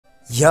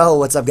Yo,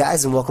 what's up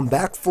guys, and welcome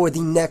back for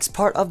the next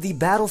part of the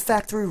Battle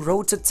Factory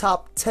Road to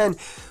Top 10.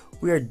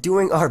 We are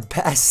doing our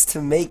best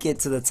to make it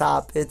to the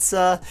top. It's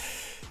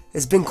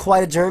been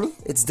quite a journey.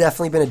 It's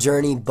definitely been a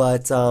journey,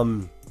 but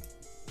I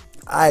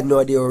have no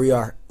idea where we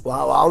are.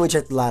 Wow, let me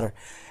check the ladder.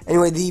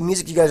 Anyway, the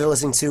music you guys are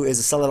listening to is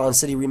a Celadon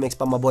City remix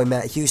by my boy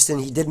Matt Houston.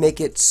 He did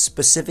make it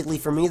specifically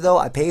for me though.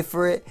 I paid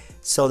for it,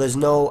 so there's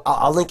no.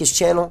 I'll link his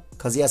channel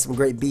because he has some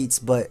great beats,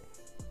 but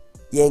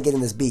you ain't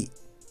getting this beat.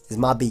 It's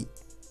my beat.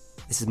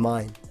 This is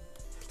mine.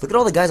 Look at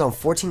all the guys on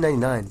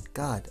 $14.99.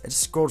 God, I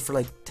just scrolled for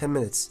like 10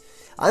 minutes.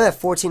 I'm at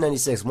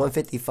 $14.96,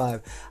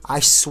 $155. I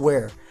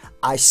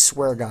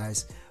swear,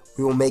 guys,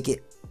 we will make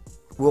it.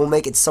 We will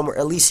make it somewhere,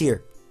 at least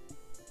here.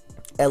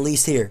 At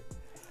least here.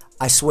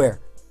 I swear.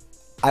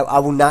 I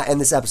will not end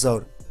this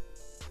episode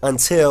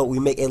until we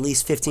make at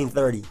least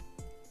 1530,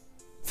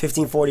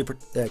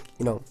 1540.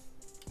 You know,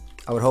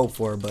 I would hope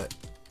for, but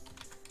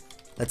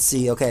let's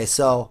see. Okay,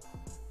 so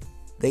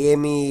they gave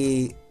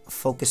me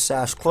Focus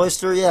Sash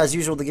Cloister. Yeah, as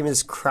usual, they give me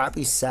this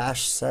crappy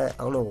Sash set.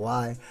 I don't know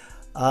why.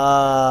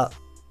 I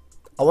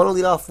want to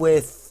lead off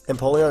with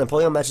Empoleon.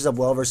 Empoleon matches up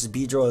well versus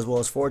Beedrill as well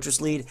as Fortress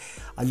Lead.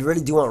 I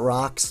really do want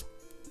rocks.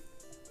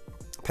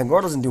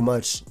 Pangoro doesn't do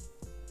much.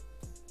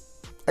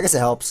 I guess it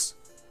helps.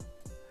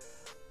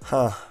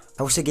 Huh.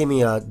 I wish they gave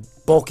me a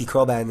bulky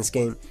Crobat in this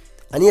game.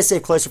 I need to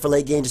save Cloister for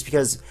late game just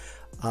because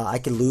I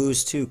could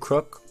lose to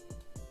Crook.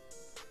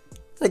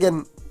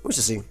 Again, we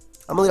should see.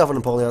 I'm gonna lead off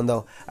with Empoleon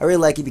though. I really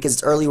like it because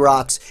it's early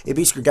rocks. It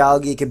beats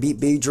Gregalgi, it can beat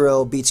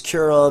Beedrill, beats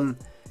Kyurem.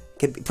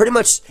 Pretty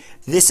much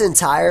these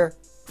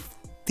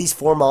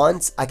 4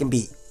 Mons I can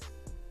beat.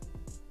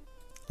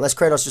 Unless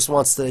Kratos just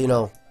wants to, you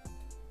know,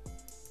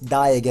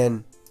 die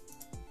again.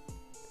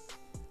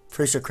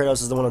 Pretty sure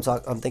Kratos is the one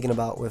I'm thinking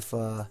about with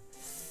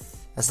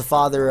that's the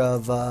father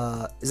of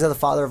isn't that the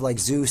father of like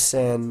Zeus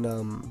and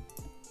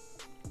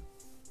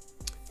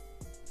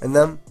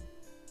them?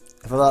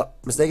 If I'm not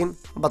mistaken.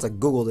 I'm about to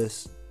Google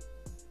this.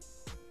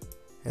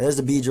 And there's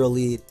the Beedrill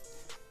lead.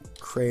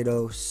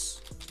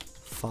 Kratos,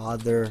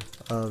 father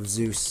of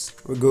Zeus.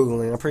 We're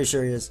Googling. I'm pretty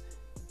sure he is.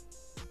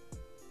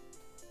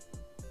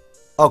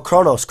 Oh,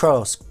 Kronos.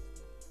 Kratos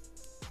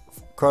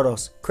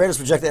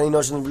rejected any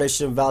notion of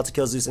relationship vowed to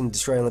kill Zeus and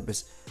destroy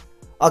Olympus.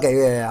 Okay,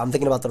 yeah. I'm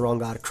thinking about the wrong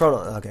god.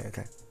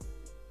 Okay.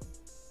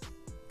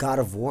 God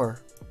of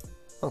War.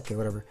 Okay,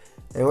 whatever.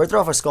 And we're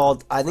throwing off a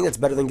Scald. I think it's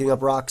better than getting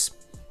up rocks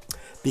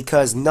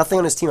because nothing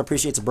on his team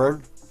appreciates a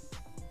burn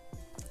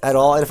at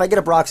all. And if I get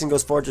up rocks and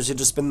goes Fortress, he'll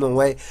just spin them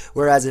away.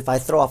 Whereas if I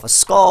throw off a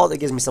Scald, it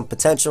gives me some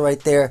potential right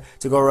there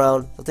to go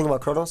around. I'm thinking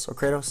about Kronos or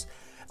Kratos.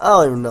 I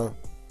don't even know.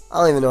 I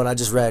don't even know what I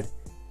just read.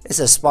 It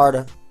said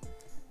Sparta.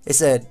 It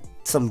said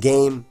some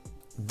game.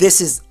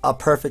 This is a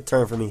perfect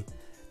turn for me.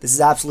 This is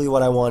absolutely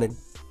what I wanted.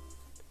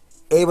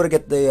 Able to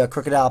get the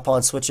Crocodile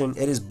upon switching.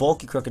 It is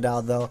bulky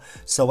Crocodile though.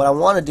 So what I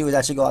want to do is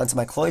actually go out into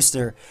my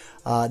Cloister.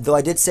 Though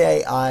I did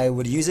say I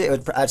would use it. It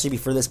would actually be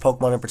for this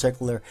Pokemon in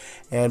particular.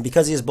 And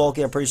because he is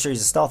bulky, I'm pretty sure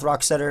he's a Stealth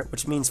Rock setter,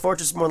 which means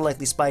Fortress more than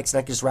likely spikes, and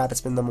I can just Rapid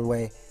Spin them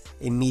away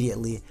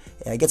immediately.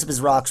 Yeah, he gets up his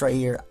rocks right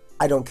here.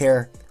 I don't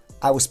care.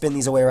 I will spin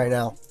these away right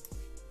now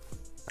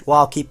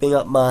while keeping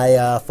up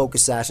my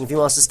Focus Sash. And if he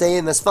wants to stay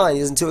in, that's fine.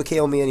 He doesn't 2-hit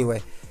KO me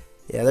anyway.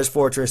 Yeah, there's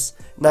Fortress.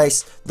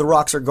 Nice. The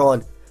rocks are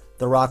gone.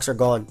 The rocks are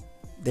gone.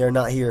 They are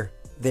not here.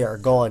 They are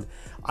gone.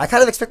 I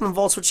kind of expect him to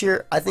Volt Switch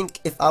here. I think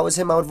if I was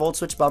him, I would Volt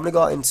Switch, but I'm going to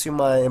go out into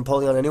my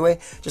Empoleon anyway,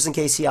 just in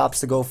case he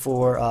opts to go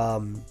for,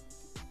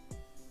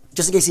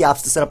 just in case he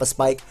opts to set up a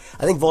Spike.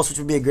 I think Volt Switch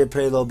would be a good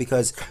play though,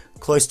 because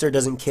Cloister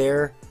doesn't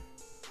care.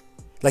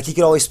 Like, he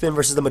could always spin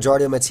versus the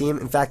majority of my team.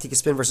 In fact, he could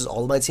spin versus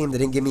all of my team. They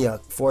didn't give me a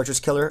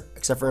Fortress killer,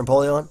 except for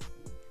Empoleon.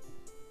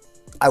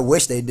 I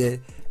wish they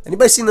did.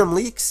 Anybody seen them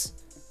leaks?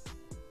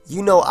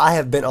 You know I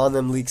have been on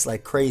them leaks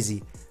like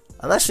crazy.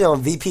 I'm actually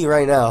on VP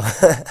right now.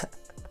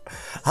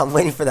 I'm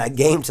waiting for that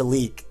game to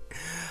leak.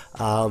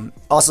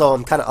 Also,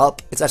 I'm kind of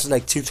up. It's actually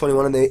like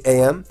 2:21 in the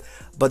AM.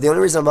 But the only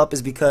reason I'm up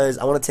is because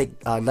I want to take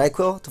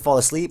NyQuil to fall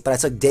asleep. But I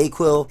took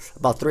DayQuil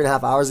about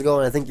 3.5 hours ago.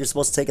 And I think you're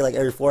supposed to take it like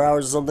every 4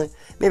 hours or something.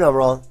 Maybe I'm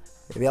wrong.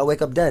 Maybe I'll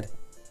wake up dead.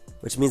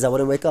 Which means I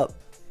wouldn't wake up.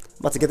 I'm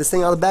about to get this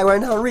thing out of the bag right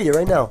now and read it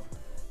right now.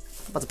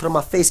 I'm about to put on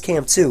my face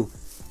cam too.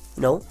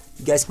 You know,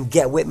 you guys can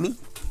get with me.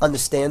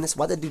 Understand this.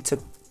 Why that dude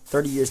took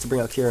 30 years to bring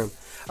out Kyurem.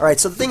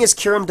 Alright, so the thing is,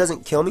 Kyurem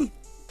doesn't kill me.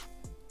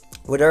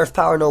 With Earth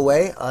Power, no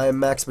way. I'm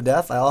max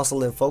def. I also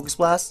live Focus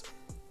Blast.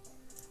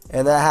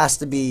 And that has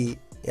to be,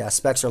 yeah,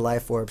 Spectre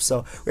Life Orb.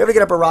 So we have to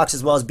get up our rocks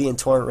as well as be in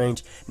Torrent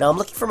range. Now I'm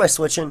looking for my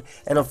switching,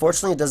 and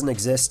unfortunately it doesn't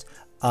exist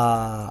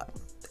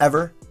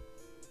ever.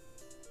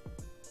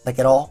 Like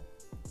at all.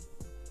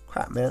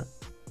 Crap, man.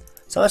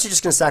 So I'm actually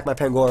just going to sack my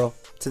Pangoro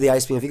to the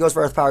Ice Beam. If he goes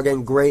for Earth Power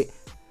again, great.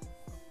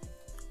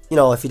 You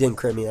know, if he didn't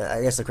crit me,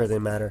 I guess the crit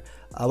didn't matter.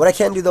 What I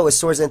can do, though, is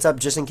Swords Ant up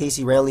just in case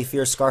he randomly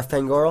fears Scarf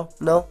Pangoro.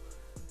 No?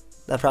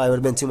 That probably would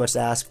have been too much to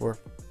ask for.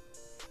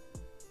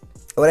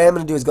 What I am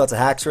going to do is go out to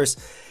Haxorus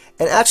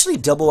and actually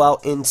double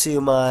out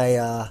into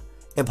my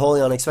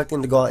Empoleon,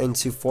 expecting to go out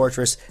into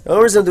Fortress. The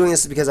only reason I'm doing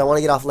this is because I want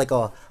to get off like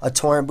a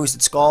Torrent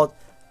boosted Scald.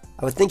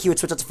 I would think he would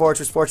switch out to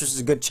Fortress. Fortress is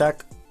a good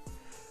check.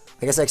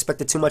 I guess I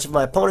expected too much of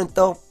my opponent,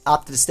 though.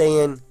 Opted to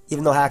stay in,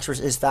 even though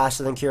Haxorus is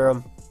faster than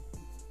Kyurem.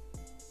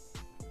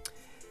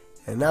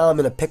 And now I'm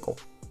in a pickle.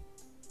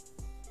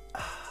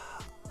 I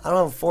don't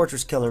have a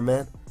Fortress killer,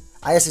 man.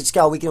 I guess I just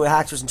gotta weaken with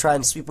Haxorus and try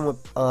and sweep him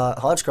with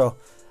Honchkrow.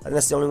 I think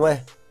that's the only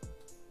way.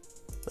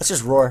 Let's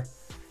just roar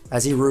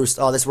as he roosts.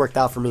 Oh, this worked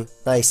out for me.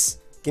 Nice.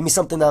 Give me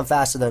something that I'm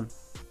faster than.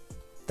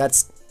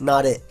 That's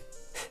not it.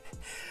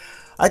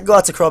 I can go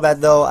out to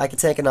Crobat, though. I can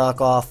take a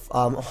knockoff.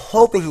 I'm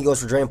hoping he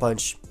goes for Drain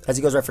Punch, as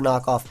he goes right for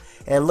knockoff.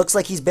 And looks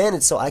like he's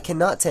banded, so I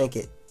cannot tank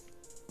it.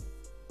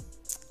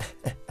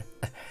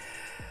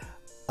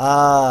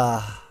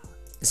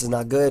 This is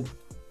not good.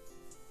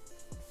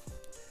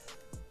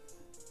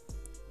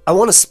 I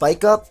want to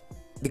spike up,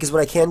 because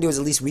what I can do is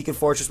at least weaken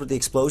Fortress with the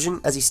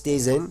Explosion as he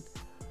stays in.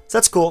 So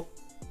that's cool.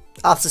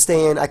 Opts to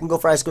stay in. I can go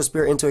for Icicle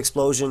Spear into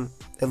Explosion,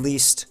 at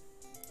least.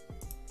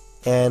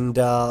 And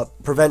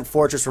prevent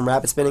Fortress from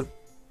Rapid Spinning.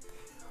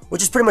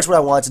 Which is pretty much what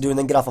I wanted to do, and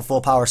then get off a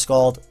full power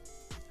Scald.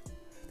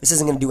 This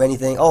isn't going to do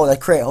anything. Oh, that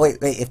crit. Oh, wait.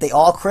 If they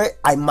all crit,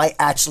 I might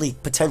actually,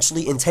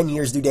 potentially, in 10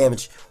 years, do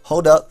damage.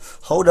 Hold up.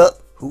 Hold up.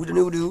 Who the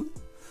new dude?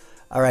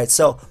 Alright,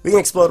 so we can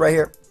Explode right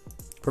here.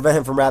 Prevent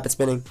him from Rapid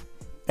Spinning.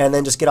 And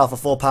then just get off a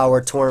full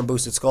power Torrent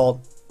boosted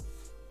Scald.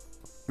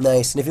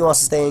 Nice. And if he wants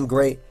to stay in,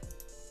 great.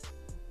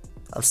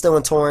 I'm still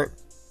in Torrent.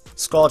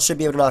 Scald should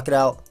be able to knock it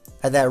out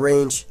at that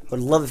range. Would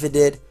love if it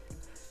did.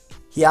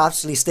 He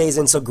actually stays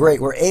in, so great.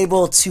 We're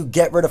able to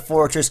get rid of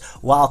Fortress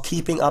while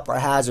keeping up our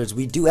hazards.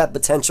 We do have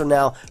potential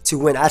now to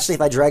win. Actually,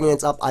 if I Dragon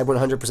Dance up, I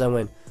 100%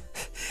 win.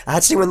 I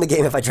actually win the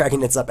game if I Dragon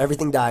Dance up.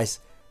 Everything dies.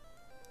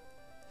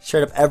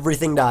 Straight up,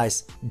 everything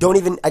dies.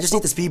 I just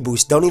need the speed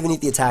boost. Don't even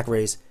need the attack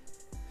raise.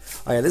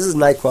 Alright, this is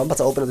Nightcrow. I'm about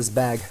to open up this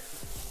bag.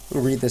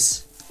 Let me read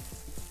this.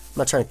 I'm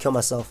not trying to kill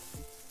myself.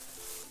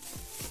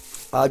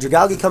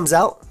 Dragalge comes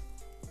out.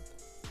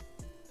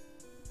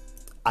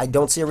 I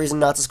don't see a reason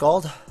not to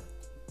Scald.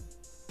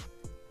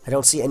 I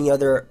don't see any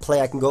other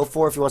play I can go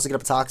for. If he wants to get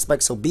up a Toxic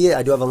Spike, so be it.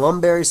 I do have a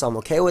Lumberry, so I'm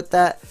okay with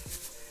that.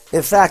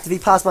 In fact, if he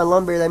pops my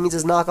Lumberry, that means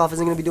his knockoff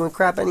isn't going to be doing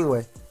crap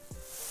anyway.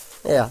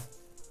 Yeah,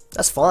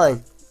 that's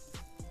fine.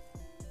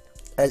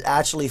 That's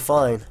actually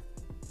fine.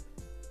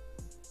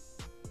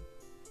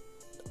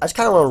 I just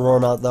kind of want to roar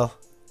him out, though.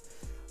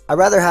 I'd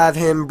rather have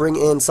him bring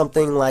in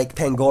something like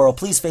Pangoro.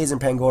 Please phase in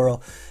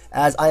Pangoro,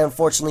 as I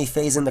unfortunately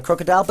phase in the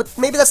Crocodile. But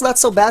maybe that's not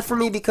so bad for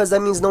me, because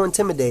that means no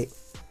Intimidate.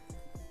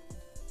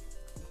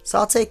 So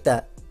I'll take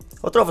that.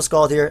 We'll throw off a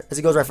Scald here as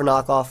he goes right for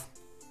knockoff.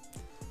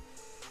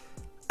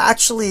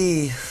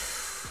 Actually,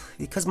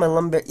 because my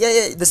Lumberry... Yeah,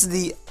 I think this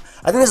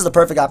is the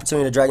perfect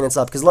opportunity to Dragon Dance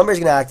up, because Lumberry's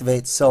going to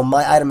activate, so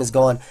my item is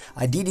gone.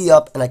 I DD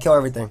up, and I kill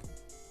everything.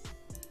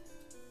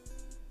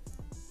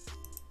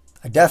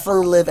 I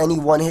definitely live any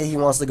one hit he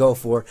wants to go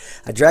for.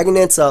 I Dragon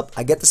Dance up,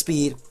 I get the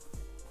speed.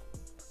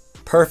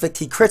 Perfect.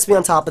 He crits me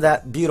on top of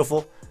that.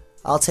 Beautiful.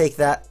 I'll take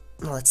that.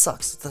 No, that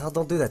sucks. What the hell?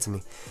 Don't do that to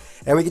me.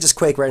 And we can just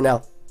Quake right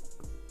now.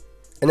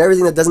 And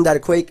everything that doesn't die to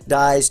Quake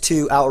dies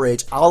to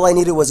Outrage. All I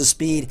needed was a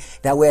speed.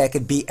 That way I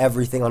could beat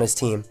everything on his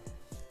team.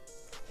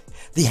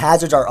 The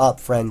hazards are up,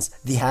 friends.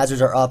 The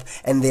hazards are up,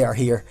 and they are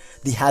here.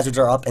 The hazards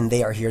are up, and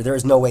they are here. There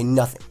is no way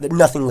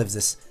nothing lives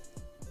this.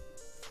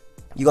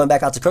 You going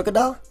back out to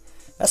Crocodile?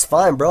 That's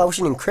fine, bro. I wish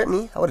you didn't crit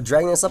me. I would have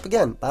Dragon Dance up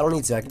again. But I don't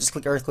need to. I can just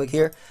click Earthquake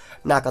here.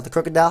 Knock out the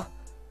Crocodile.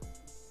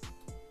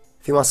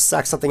 If he wants to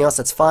sack something else,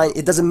 that's fine.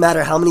 It doesn't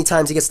matter how many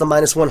times he gets the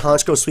 -1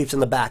 Honchkrow sweeps in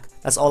the back.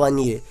 That's all I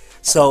needed.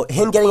 So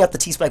him getting up the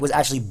T-Spike was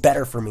actually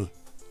better for me.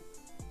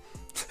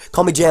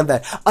 Call me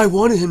Jamvad. I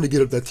wanted him to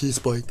get up that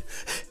T-Spike.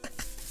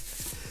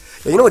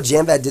 You know what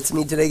Jamvad did to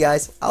me today,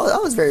 guys? I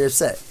was very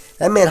upset.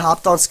 That man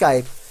hopped on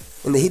Skype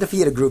in the Heat of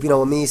Fiesta group, you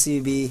know, with me,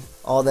 CB,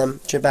 all them,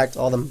 Chimpact,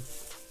 all them.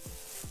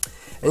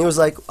 And he was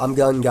like, I'm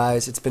done,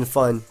 guys. It's been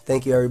fun.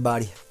 Thank you,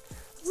 everybody.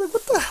 I was like,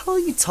 what the hell are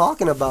you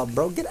talking about,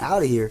 bro? Get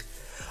out of here.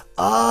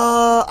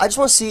 I just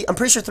want to see. I'm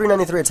pretty sure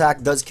 393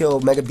 attack does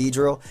kill Mega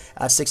Beedrill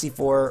at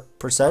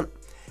 64%.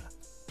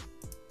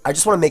 I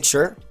just want to make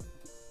sure,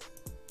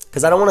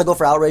 because I don't want to go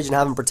for Outrage and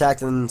have him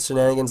protect and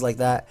shenanigans like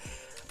that.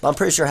 But I'm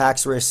pretty sure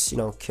Haxorus, you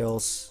know,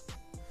 kills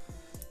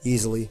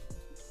easily.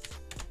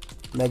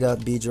 Mega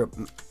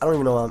Beedrill. I don't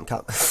even know why I'm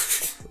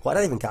why did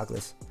I even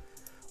calculus?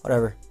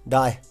 Whatever.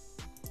 Die.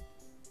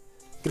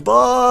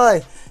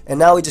 Goodbye. And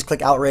now we just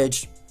click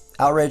Outrage.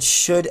 Outrage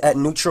should at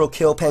neutral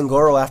kill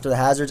Pangoro after the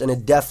hazards, and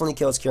it definitely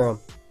kills Kyurem.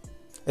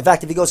 In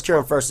fact, if he goes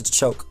Kyurem first, it's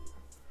choke.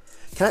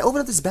 Can I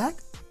open up this bag?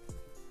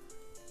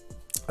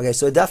 Okay,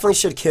 so it definitely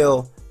should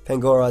kill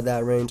Pangoro at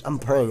that range. I'm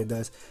praying it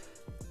does.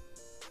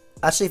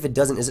 Actually, if it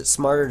doesn't, is it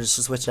smarter just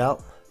to switch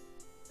out?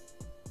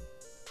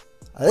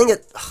 I think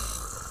it...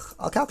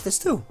 I'll calc this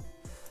too.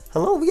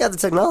 Hello, we have the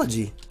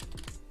technology.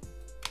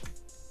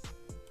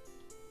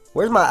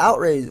 Where's my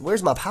outrage?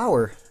 Where's my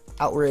power?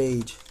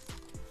 Outrage.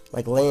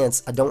 Like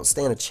Lance, I don't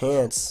stand a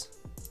chance.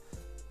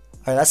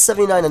 Alright, that's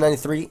 79 to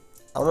 93.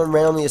 I'm going to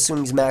randomly assume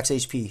he's max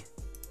HP.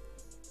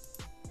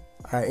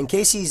 Alright, in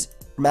case he's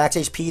max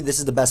HP, this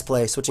is the best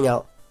play. Switching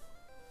out.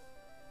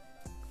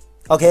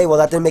 Okay, well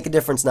that didn't make a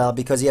difference now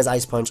because he has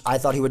Ice Punch. I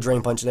thought he would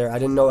Drain Punch there. I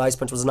didn't know Ice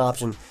Punch was an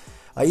option.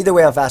 Either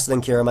way, I'm faster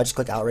than Kyurem. I just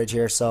click Outrage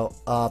here. So,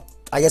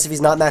 I guess if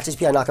he's not max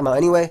HP, I knock him out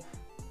anyway.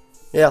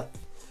 Yeah.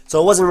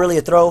 So it wasn't really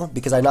a throw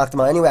because I knocked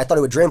him out anyway. I thought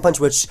he would Drain Punch,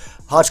 which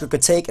Honchkrow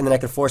could take, and then I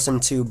could force him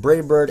to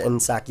Brave Bird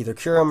and sack either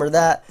Kyurem or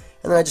that.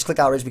 And then I just click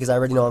Outrage because I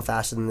already know I'm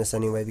faster than this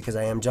anyway because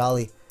I am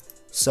Jolly.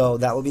 So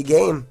that will be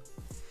game.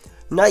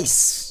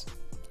 Nice.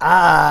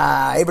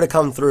 Able to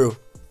come through.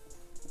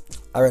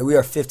 Alright, we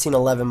are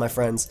 15-11, my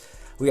friends.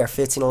 We are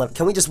 15-11.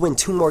 Can we just win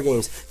 2 more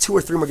games? 2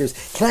 or 3 more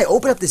games? Can I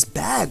open up this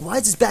bag? Why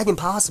is this bag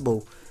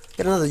impossible?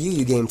 Get another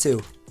Yu game,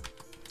 too.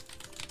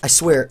 I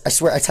swear,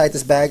 I tied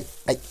this bag.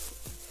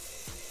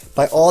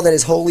 By all that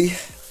is holy,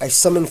 I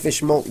summon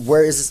Fish Moly.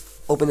 Where is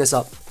this? Open this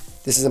up.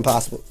 This is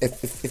impossible.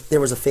 If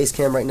there was a face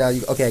cam right now,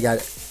 okay, I got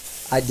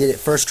it. I did it.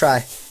 First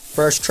try.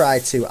 First try,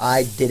 too.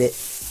 I did it.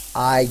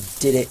 I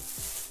did it.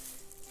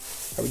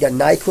 Right, we got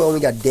NyQuil and we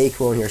got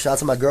DayQuil in here. Shout out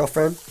to my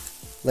girlfriend.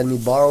 Letting me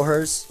borrow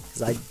hers.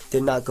 Because I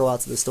did not go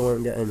out to the store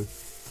and get any.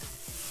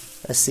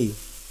 Let's see.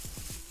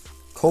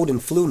 Cold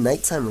and flu,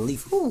 nighttime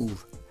relief. Ooh.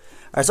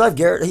 Alright, so I have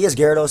he has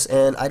Gyarados,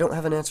 and I don't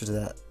have an answer to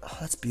that. Oh,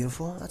 that's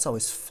beautiful. That's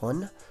always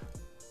fun.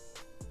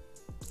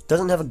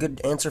 Doesn't have a good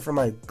answer for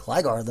my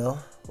Gligar, though.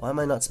 Why am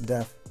I not so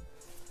deaf?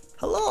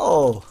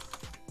 Hello!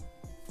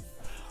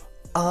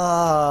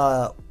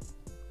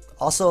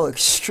 Also,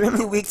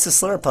 extremely weak to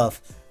Slurpuff.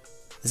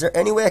 Is there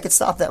any way I could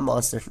stop that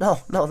monster? No,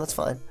 that's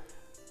fine.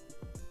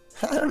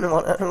 I don't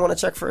want to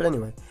check for it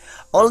anyway.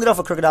 I want to lead off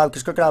with Crocodile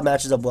because Crocodile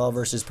matches up well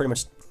versus pretty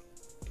much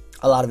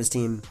a lot of his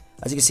team.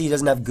 As you can see, he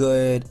doesn't have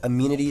good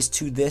immunities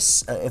to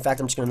this. In fact,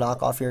 I'm just going to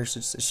knock off here, so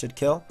it should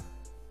kill.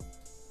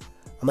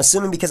 I'm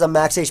assuming because I'm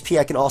max HP,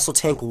 I can also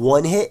tank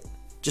 1 hit.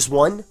 Just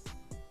 1.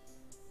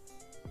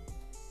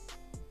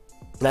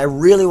 And I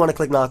really want to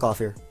click knock off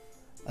here.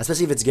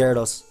 Especially if it's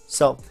Gyarados.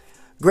 So,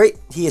 great.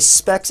 He is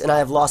Specs, and I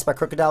have lost my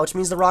Crocodile, which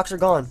means the rocks are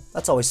gone.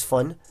 That's always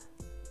fun.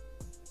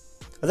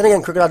 But then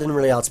again, Crocodile didn't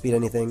really outspeed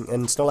anything,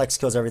 and Snorlax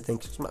kills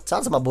everything.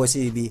 Sounds like my boy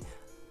CDB.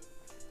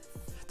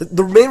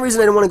 The main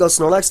reason I didn't want to go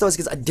Snorlax, though, is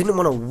because I didn't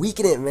want to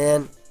weaken it,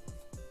 man.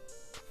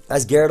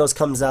 As Gyarados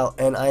comes out,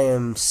 and I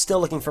am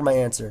still looking for my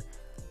answer.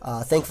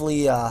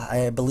 Thankfully,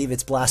 I believe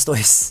it's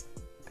Blastoise.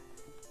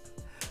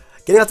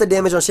 Getting off the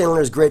damage on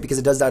Chandler is great because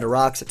it does die to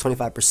rocks at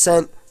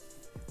 25%.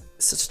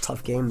 It's such a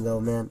tough game, though,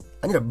 man.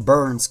 I need a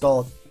burn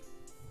Scald.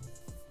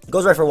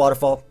 Goes right for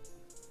Waterfall.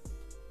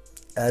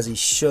 As he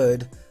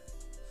should.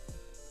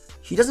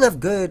 He doesn't have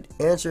good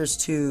answers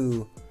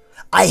to...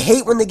 I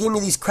hate when they give me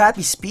these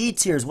crappy speed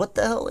tiers. What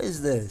the hell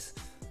is this?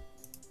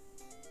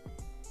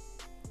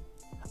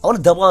 I want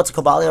to double out to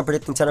Cobalion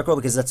predicting Tentacruel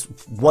because that's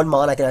 1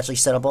 mon I can actually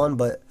set up on,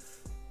 but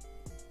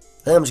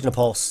I think I'm just going to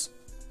Pulse.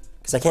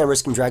 Because I can't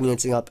risk him dragging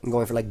anything up and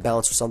going for like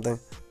bounce or something.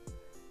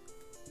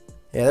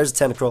 Yeah, there's a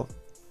Tentacruel.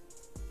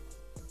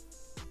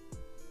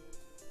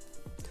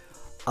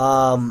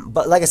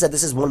 But like I said,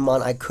 this is 1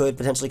 mon I could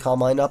potentially Calm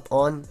Mind up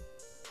on.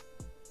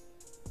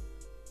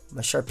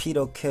 My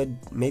Sharpedo could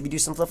maybe do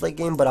some Flip Lake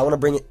game, but I want to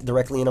bring it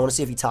directly in. I want to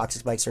see if he Toxic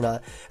Spikes or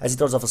not. As he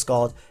throws off a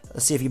Scald.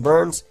 Let's see if he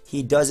burns.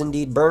 He does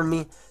indeed burn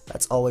me.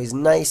 That's always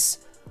nice.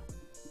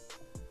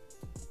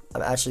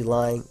 I'm actually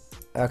lying.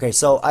 Okay,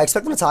 so I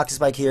expect him to Toxic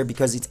Spike here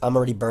because I'm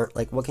already burnt.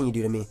 Like, what can you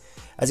do to me?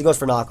 As he goes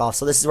for knockoff.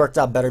 So this has worked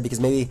out better because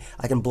maybe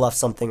I can bluff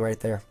something right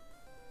there.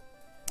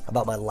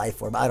 About my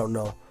Life Orb. I don't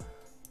know.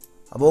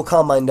 I will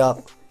Calm Mind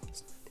up.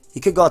 He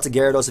could go out to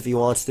Gyarados if he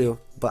wants to.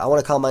 But I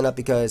want to Calm Mind up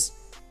because...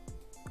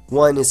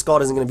 1, his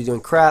Scald isn't going to be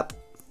doing crap.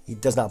 He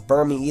does not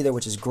burn me either,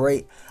 which is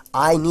great.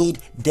 I need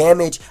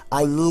damage.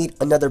 I need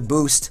another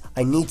boost.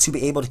 I need to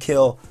be able to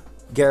kill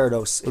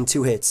Gyarados in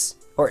 2 hits.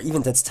 Or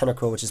even that's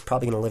Tentacruel, which is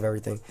probably going to live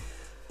everything.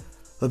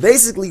 But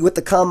basically, with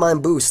the Calm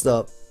Mind boost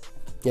up,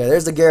 yeah,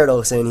 there's the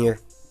Gyarados in here.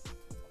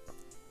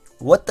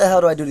 What the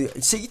hell do I do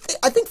to... See,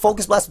 I think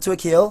Focus Blast will 2 a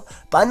kill,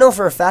 but I know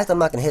for a fact I'm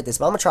not going to hit this,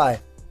 but I'm going to try.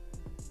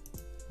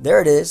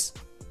 There it is.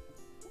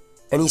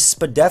 And he's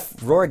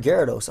Spadef Roar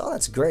Gyarados. Oh,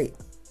 that's great.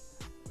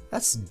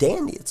 That's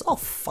dandy. It's all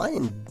fine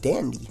and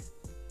dandy.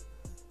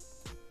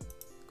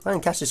 Go ahead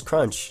and catch this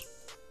crunch.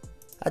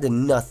 I did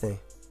nothing.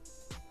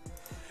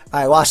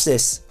 Alright, watch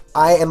this.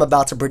 I am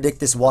about to predict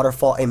this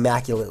waterfall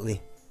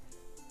immaculately.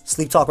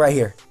 Sleep Talk right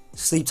here.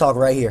 Sleep Talk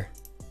right here.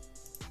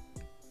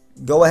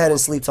 Go ahead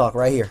and Sleep Talk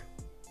right here.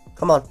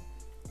 Come on.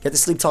 Get the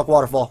Sleep Talk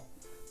waterfall.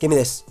 Give me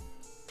this.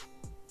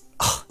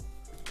 Oh,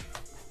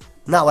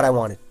 not what I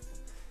wanted.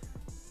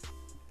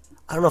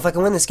 I don't know if I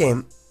can win this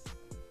game.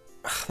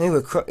 Maybe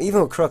with Crook,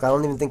 even with Crook, I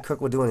don't even think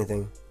Crook would do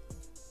anything.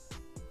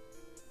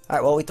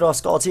 Alright, well, we throw off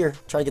Scalds here.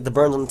 Try to get the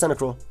burns on the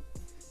Tentacruel.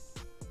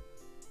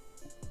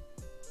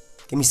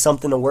 Give me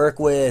something to work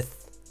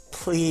with.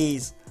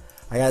 Please.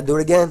 I gotta do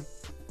it again.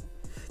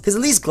 Because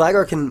at least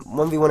Gligar can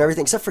 1v1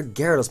 everything, except for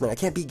Gyarados, man. I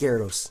can't beat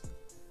Gyarados.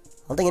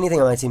 I don't think anything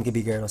on my team can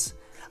beat Gyarados.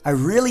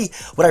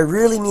 What I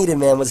really needed,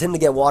 man, was him to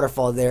get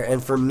Waterfall there,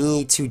 and for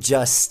me to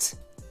just,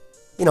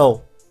 you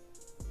know,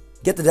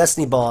 get the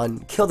Destiny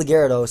Bond, kill the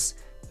Gyarados.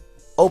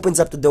 Opens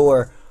up the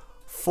door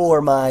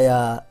for my,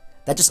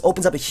 that just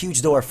opens up a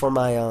huge door for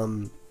my,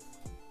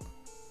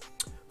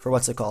 for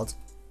what's it called?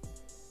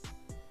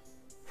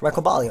 For my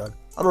Cobalion.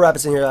 I'm gonna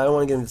Rapid in here. I don't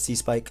want to get into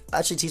T-Spike.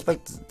 Actually,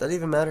 T-Spike, does that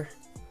even matter?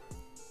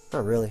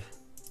 Not really.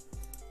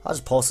 I'll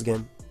just Pulse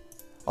again.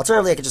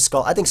 Alternatively, I could just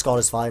Scald. I think Scald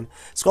is fine.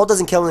 Scald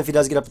doesn't kill him if he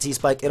does get up a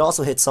T-Spike. It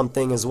also hits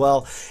something as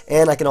well.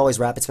 And I can always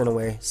Rapid Spin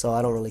away, so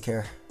I don't really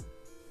care.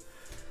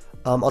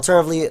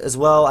 Alternatively, as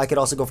well, I could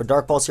also go for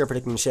Dark Pulse here,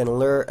 predicting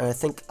Chandelure. And I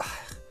think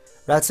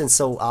Rapid Spin's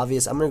so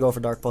obvious. I'm going to go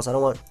for Dark Pulse. I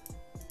don't want...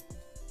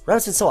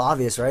 Rapid Spin's so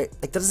obvious, right?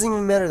 Like, that doesn't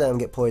even matter that I'm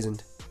get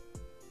poisoned.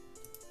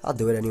 I'll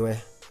do it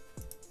anyway.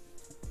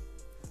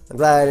 I'm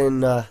glad I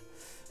didn't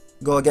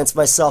go against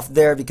myself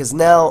there, because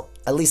now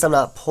at least I'm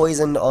not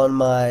poisoned on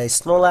my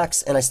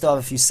Snorlax, and I still have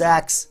a few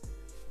sacks.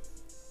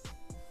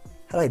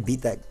 How do I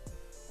beat that?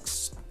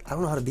 I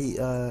don't know how to beat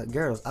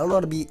Gyarados. I don't know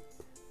how to beat...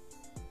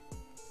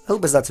 I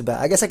hope it's not too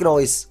bad. I guess I can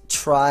always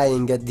try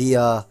and get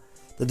the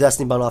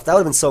Destiny Bond off. That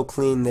would have been so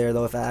clean there,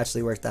 though, if it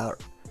actually worked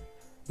out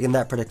in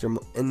that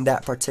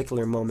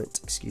particular moment.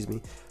 Excuse me.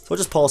 So we'll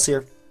just Pulse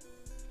here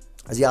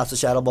as he opts the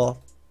Shadow Ball.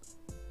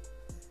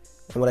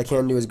 And what I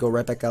can do is go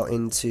right back out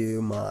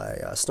into my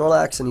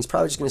Snorlax, and he's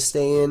probably just going to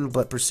stay in,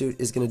 but Pursuit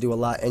is going to do a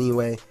lot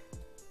anyway.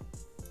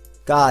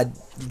 God,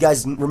 you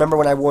guys remember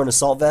when I wore an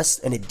Assault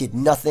Vest, and it did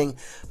nothing,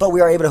 but we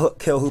are able to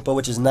kill Hoopa,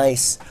 which is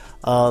nice.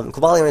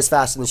 Cobalion is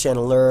faster than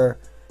Chandelure.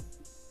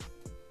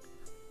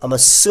 I'm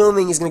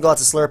assuming he's going to go out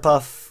to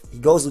Slurpuff. He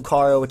goes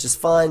Lucario, which is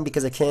fine,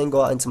 because I can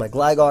go out into my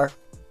Gligar.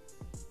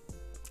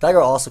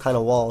 Gligar also kind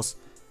of walls.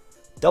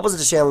 Doubles it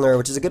to Chandelure,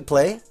 which is a good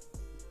play,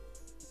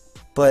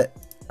 but...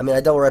 I mean,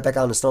 I double right back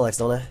out into Snorlax,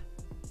 don't I?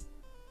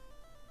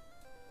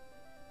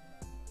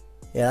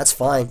 Yeah, that's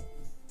fine.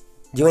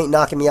 You ain't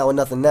knocking me out with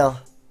nothing now.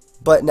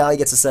 But now he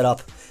gets to set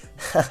up.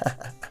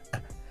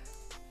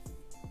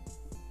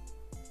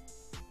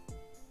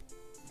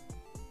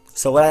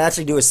 So what I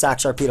actually do is sack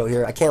Sharpedo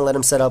here. I can't let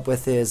him set up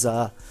with his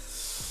Slurpuff.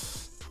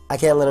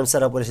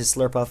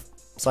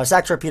 So I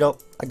sack Sharpedo.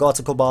 I go out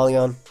to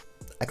Cobalion.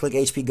 I click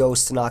HP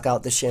Ghost to knock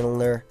out this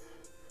Chandelure.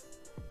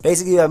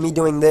 Basically, by me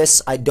doing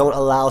this, I don't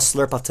allow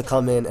Slurpuff to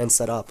come in and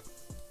set up.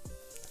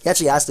 He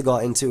actually has to go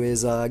out into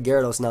his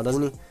Gyarados now,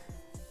 doesn't he?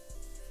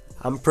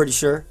 I'm pretty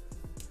sure.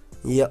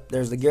 Yep,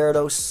 there's the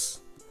Gyarados.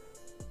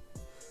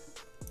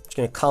 Just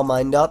gonna Calm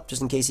Mind up,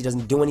 just in case he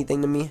doesn't do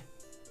anything to me.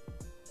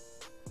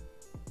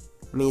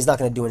 I mean, he's not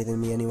gonna do anything to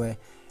me anyway.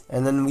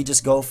 And then we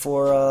just go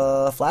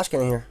for Flash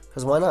Cannon here,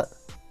 because why not?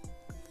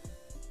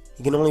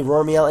 He can only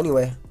roar me out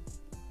anyway.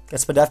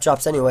 Gets Spadef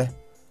drops anyway.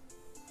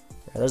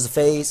 Yeah, there's a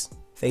phase.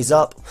 Phase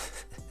up.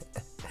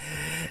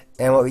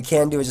 And what we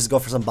can do is just go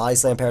for some Body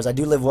Slam pairs. I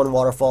do live one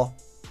Waterfall.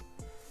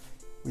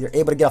 We are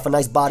able to get off a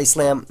nice Body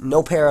Slam.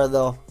 No para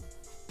though.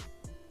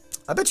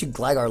 I bet you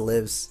Gligar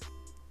lives.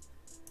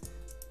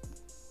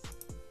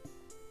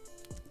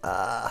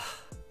 Yeah,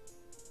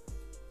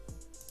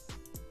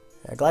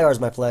 Gligar's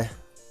my play.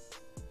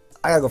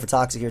 I gotta go for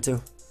Toxic here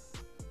too.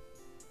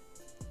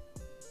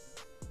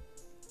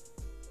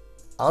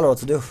 I don't know what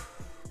to do.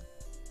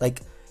 Like,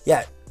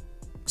 yeah,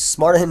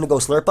 smart of him to go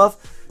Slurpuff,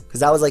 because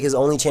that was like his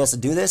only chance to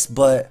do this,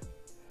 but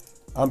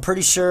I'm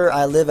pretty sure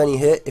I live any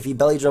hit if he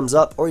belly drums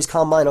up, or he's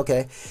Calm Mind.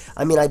 Okay,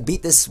 I mean, I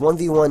beat this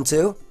 1v1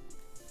 too.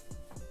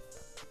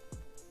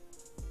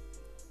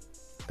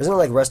 Isn't it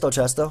like Resto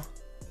Chesto?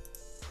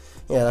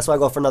 Yeah, that's why I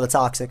go for another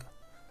Toxic.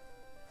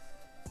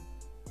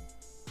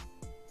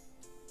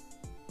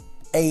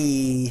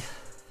 Hey.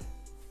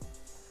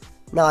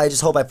 Now I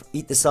just hope I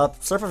eat this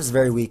up. Slurpuff is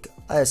very weak.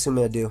 I assume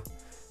I do.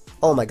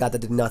 Oh my god, that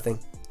did nothing.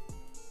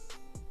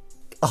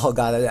 Oh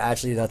god, that did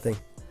actually nothing.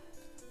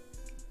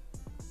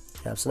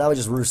 Yeah, so now we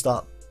just roost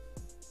up.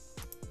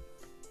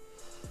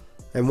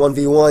 And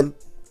 1v1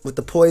 with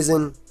the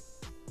poison.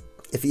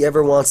 If he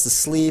ever wants to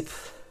sleep,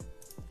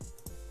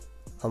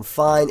 I'm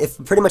fine. If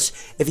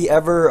he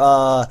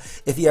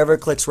ever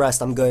clicks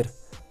rest, I'm good.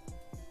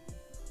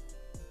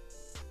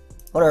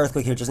 I want to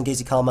Earthquake here just in case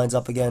he Calm Minds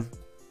up again.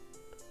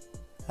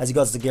 As he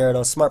goes to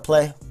Gyarados. Smart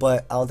play,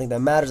 but I don't think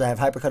that matters. I have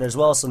Hyper Cutter as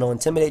well, so no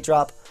Intimidate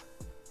drop.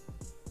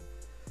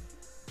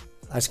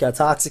 I just got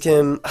Toxic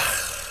him.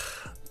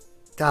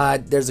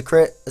 God, there's a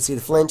crit. Let's see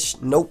the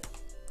flinch. Nope.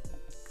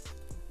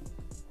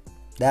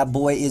 That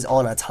boy is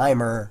on a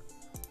timer.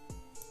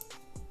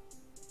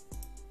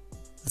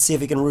 Let's see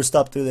if he can roost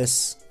up through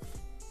this.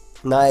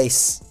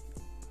 Nice.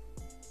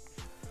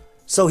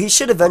 So he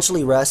should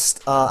eventually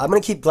rest. I'm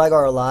going to keep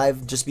Gligar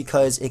alive just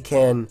because it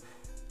can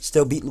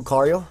still beat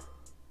Lucario.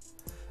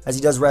 As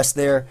he does rest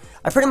there.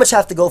 I pretty much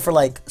have to go for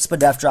like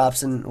Spadef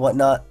drops and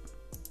whatnot.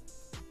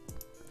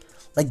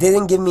 Like, they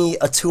didn't give me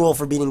a tool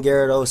for beating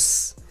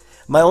Gyarados.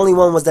 My only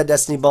one was that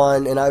Destiny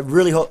Bond, and I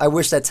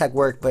wish that tech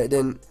worked, but it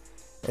didn't.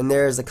 And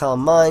there's the Calm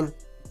Mind.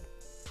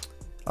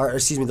 Or,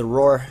 excuse me, the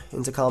Roar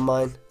into Calm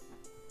Mind.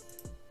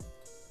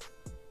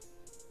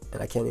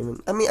 And I can't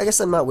even... I mean, I guess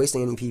I'm not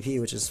wasting any PP,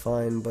 which is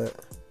fine, but...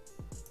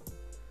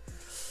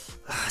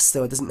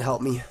 still, it doesn't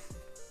help me.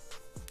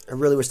 I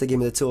really wish they gave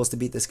me the tools to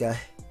beat this guy.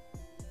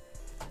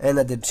 And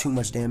that did too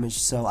much damage,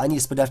 so I need a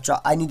Spadef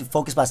drop. I need to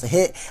Focus Blast to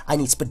hit. I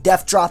need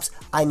Spadef drops.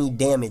 I need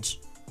damage.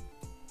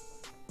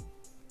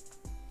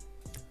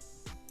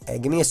 Hey,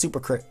 give me a super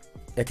crit.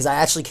 Yeah, because I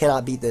actually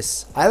cannot beat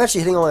this. I'm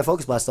actually hitting on my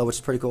Focus Blast though, which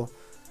is pretty cool.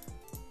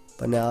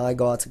 But now I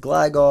go out to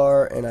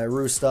Gligar and I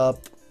roost up.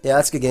 Yeah,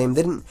 that's a good game.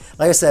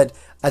 Like I said,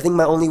 I think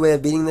my only way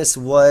of beating this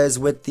was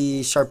with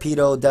the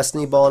Sharpedo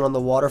Destiny Ball on the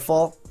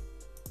waterfall.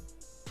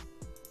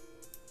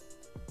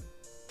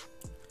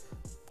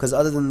 Because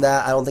other than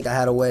that, I don't think I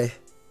had a way.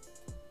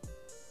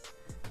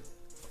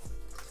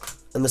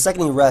 And the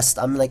second he rests,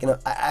 I'm like,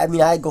 I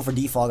mean, I'd go for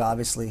defog,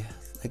 obviously.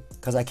 Like,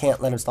 because I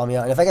can't let him stall me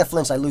out. And if I get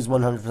flinched, I lose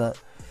 100%.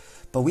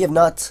 But we have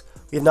not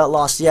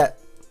lost yet.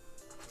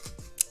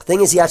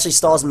 Thing is, he actually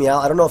stalls me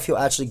out. I don't know if he'll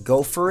actually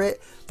go for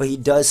it, but he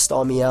does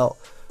stall me out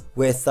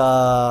with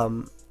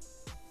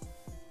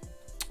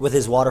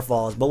his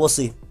waterfalls. But we'll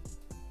see.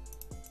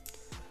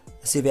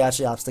 Let's see if he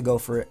actually opts to go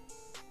for it.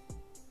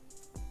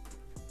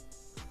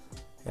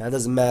 Yeah, it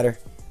doesn't matter.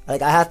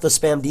 Like, I have to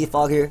spam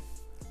defog here.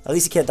 At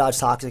least he can't dodge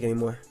toxic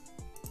anymore.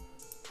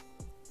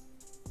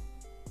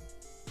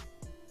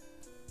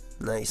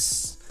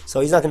 Nice. So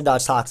he's not going to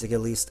dodge toxic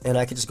at least. And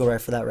I can just go right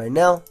for that right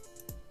now.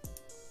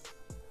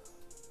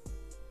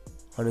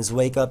 On his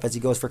wake up as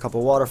he goes for a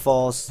couple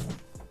waterfalls.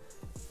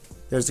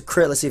 There's a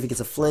crit. Let's see if he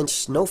gets a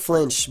flinch. No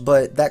flinch,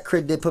 but that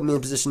crit did put me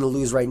in position to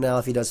lose right now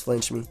if he does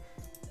flinch me.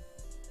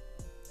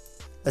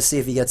 Let's see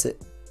if he gets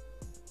it.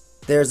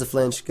 There's the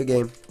flinch. Good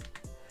game.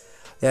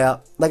 Yeah,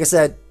 like I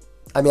said,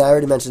 I mean, I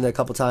already mentioned it a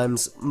couple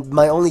times.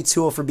 My only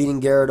tool for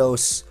beating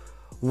Gyarados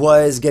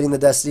was getting the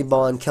Destiny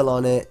Ball and kill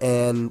on it,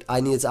 and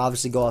I needed to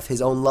obviously go off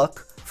his own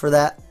luck for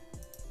that.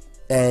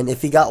 And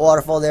if he got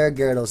Waterfall there,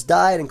 Gyarados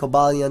died, and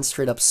Cobalion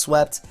straight up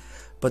swept.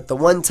 But the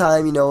one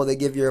time, you know, they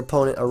give your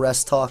opponent a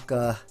rest talk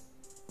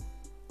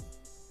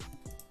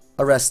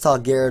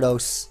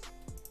Gyarados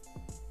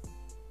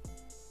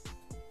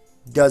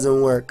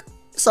doesn't work.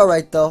 It's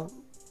alright though.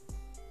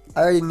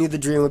 I already knew the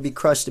dream would be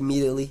crushed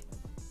immediately.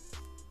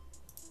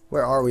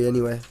 Where are we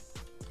anyway?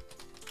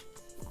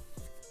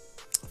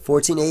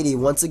 1480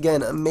 once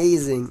again,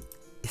 amazing.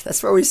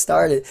 That's where we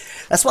started.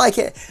 That's why I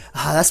can't.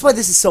 That's why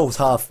this is so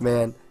tough,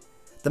 man.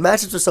 The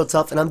matchups are so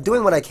tough, and I'm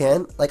doing what I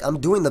can. Like, I'm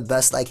doing the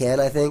best I can,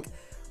 I think.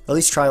 At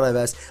least try my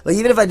best. Like,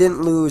 even if I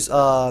didn't lose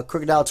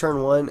Crocodile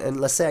turn 1, and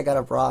let's say I got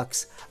a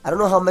Bronx, I don't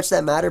know how much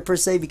that mattered per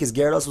se, because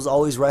Gyarados was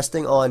always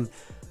resting on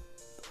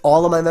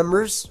all of my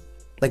members.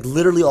 Like,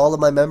 literally all of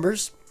my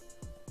members.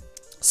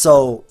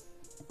 So,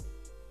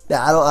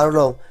 yeah, I don't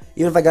know.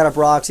 Even if I got up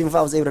rocks, even if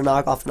I was able to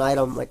knock off an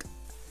item, like,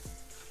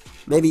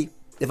 maybe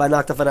if I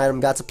knocked off an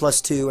item, got to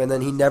 +2, and then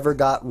he never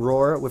got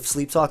Roar with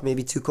Sleep Talk,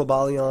 maybe 2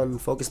 Cobalion,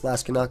 Focus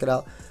Blast can knock it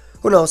out.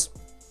 Who knows?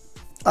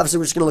 Obviously,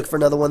 we're just going to look for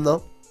another one,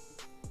 though.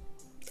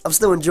 I'm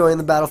still enjoying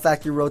the Battle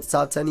Factory road to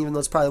top 10, even though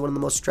it's probably one of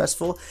the most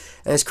stressful.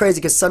 And it's crazy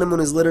because Sun and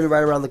Moon is literally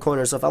right around the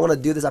corner. So if I want to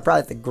do this, I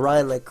probably have to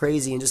grind like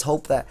crazy and just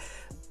hope that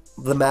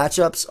the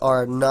matchups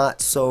are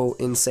not so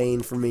insane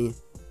for me.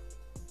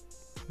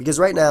 Because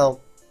right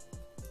now,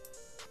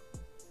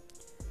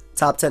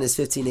 top 10 is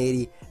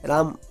 1580, and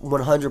I'm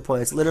 100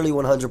 points, literally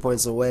 100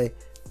 points away.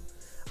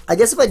 I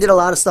guess if I did a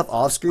lot of stuff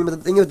off screen, but the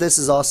thing with this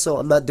is also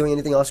I'm not doing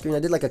anything off screen. I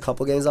did like a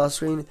couple games off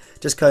screen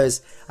just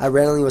because I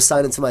randomly was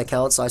signed into my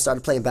account, so I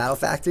started playing Battle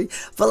Factory.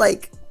 But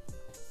like,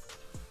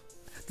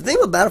 the thing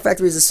about Battle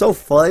Factory is it's so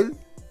fun,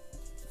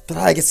 but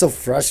I get so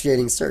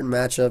frustrating certain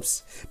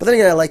matchups. But then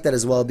again, I like that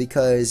as well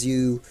because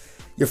you're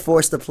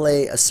forced to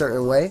play a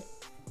certain way.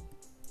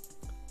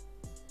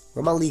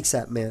 Where are my leaks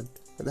at, man?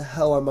 Where the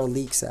hell are my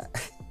leaks at?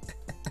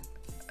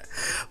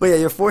 But yeah,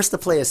 you're forced to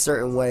play a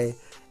certain way.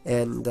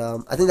 And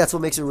I think that's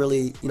what makes it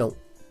really, you know,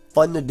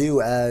 fun to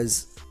do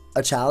as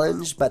a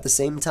challenge, but at the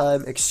same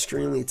time,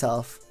 extremely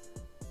tough.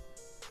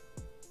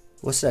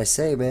 What should I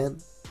say, man?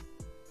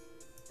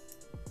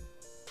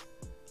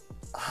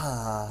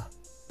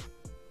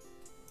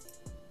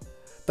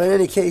 But in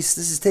any case,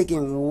 this is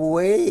taking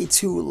way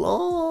too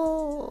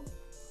long.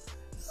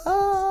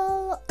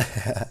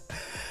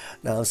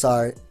 No, I'm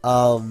sorry.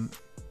 Oh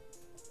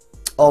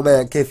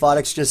man,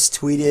 Kphotix just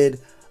tweeted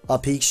a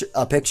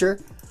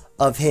picture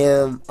of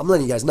him. I'm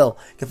letting you guys know.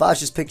 Kphotix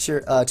just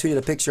tweeted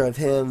a picture of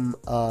him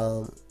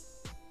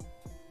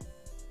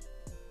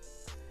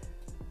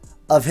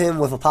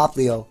with a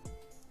Poplio.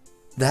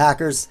 The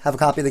hackers have a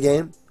copy of the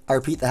game. I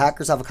repeat, the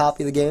hackers have a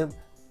copy of the game.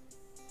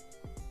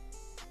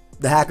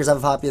 The hackers have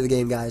a copy of the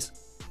game, guys.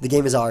 The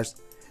game is ours.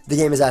 The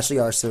game is actually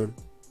ours soon.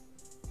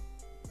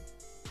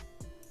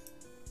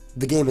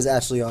 The game is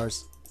actually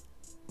ours.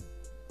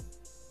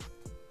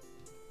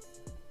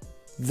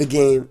 The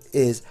game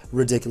is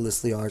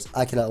ridiculously ours.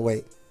 I cannot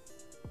wait.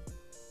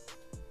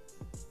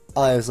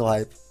 I am so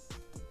hyped.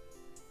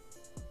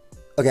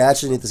 Okay, I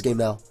actually need this game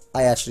now.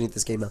 I actually need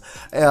this game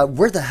now.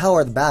 Where the hell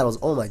are the battles?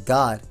 Oh my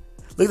god.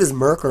 Look at this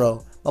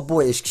Murkrow. My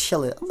boy is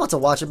chilling. I'm about to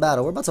watch a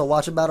battle. We're about to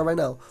watch a battle right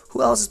now.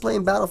 Who else is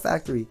playing Battle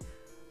Factory?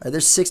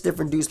 There's 6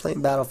 different dudes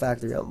playing Battle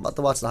Factory. I'm about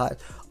to watch the high.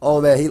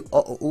 Oh man, he.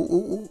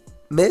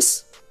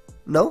 Miss?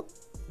 No?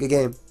 Good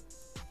game.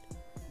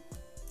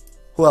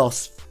 Who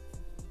else?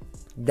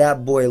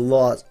 That boy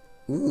lost.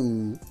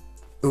 Ooh.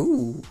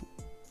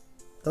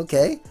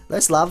 Okay.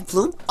 Nice Lava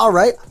Plume.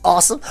 Alright.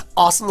 Awesome.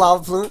 Awesome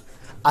Lava Plume.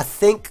 I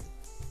think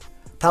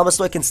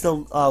Palmastoy can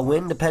still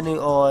win depending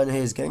on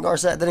his Gengar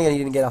set. Then again, he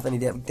didn't get off any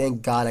damn.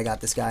 Thank God I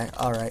got this guy.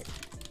 Alright.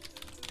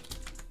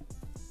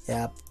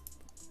 Yeah.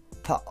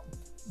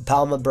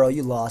 Palma, bro,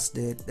 you lost,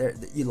 dude.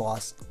 You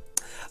lost.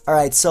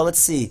 Alright, so let's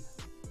see.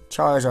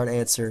 Charizard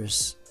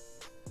answers.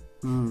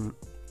 Also,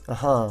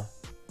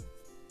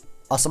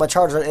 my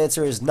Charizard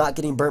answer is not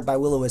getting burnt by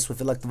Will-O-Wisp with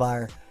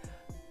Electivire.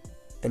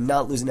 And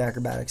not losing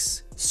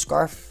acrobatics.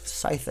 Scarf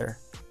Scyther.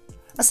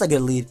 That's a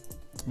good lead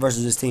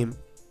versus his team.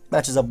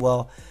 Matches up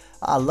well.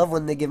 I love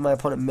when they give my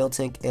opponent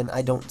Miltank and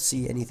I don't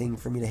see anything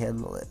for me to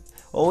handle it.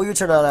 Oh, we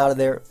turn on out of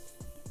there.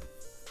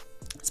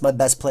 It's my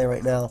best play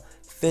right now.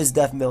 Fizz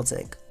Def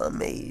Miltank.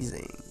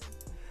 Amazing.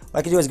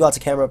 What I can do is go out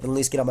to camera up and at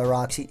least get out my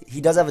rocks.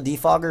 He does have a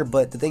defogger,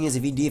 but the thing is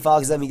if he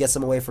defogs them, he gets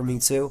them away from me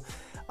too.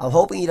 I'm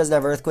hoping he doesn't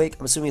have Earthquake.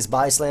 I'm assuming it's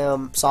Body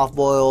Slam, Soft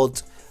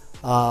Boiled,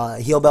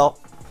 Heal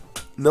Belt,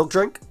 Milk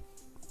Drink.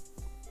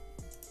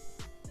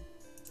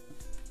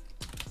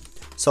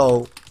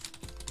 So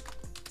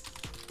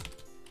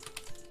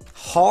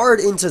hard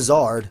into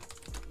Zard.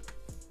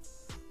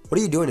 What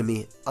are you doing to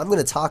me? I'm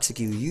gonna toxic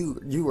you.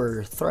 You were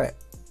a threat.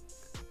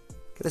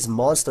 Get this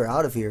monster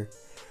out of here.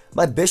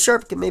 My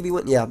Bisharp can maybe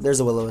win. Yeah, there's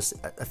a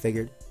Will-O-Wisp. I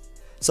figured.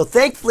 So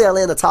thankfully I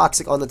land the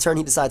toxic on the turn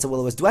he decides to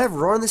Will-O-Wisp. Do I have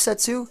Roar in this set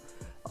too?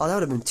 Oh, that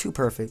would have been too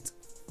perfect.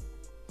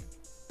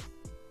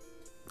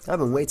 That would have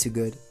been way too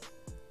good.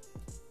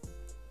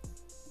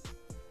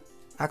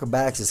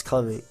 Acrobatics is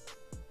coming.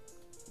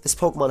 This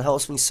Pokemon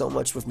helps me so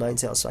much with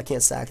Ninetales, so I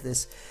can't sack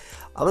this.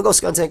 I'm going to go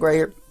Skuntank right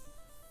here.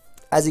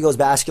 As he goes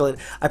Basculin.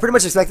 I pretty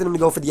much expected him to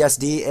go for the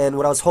SD, and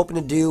what I was hoping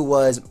to do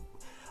was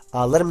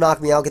let him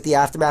knock me out, get the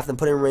Aftermath, and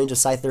put him in range of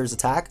Scyther's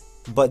attack.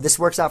 But this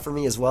works out for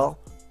me as well.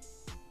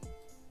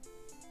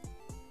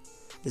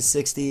 This is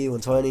 60,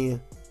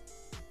 120.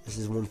 This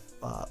is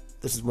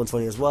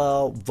 120 as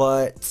well,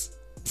 but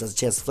this has a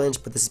chance to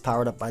flinch, but this is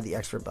powered up by the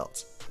Expert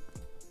Belts.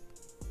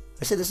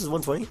 I said this is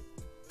 120?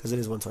 Because it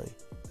is 120.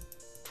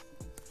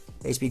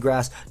 HP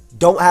Grass.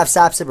 Don't have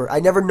Sap Sipper. I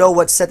never know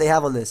what set they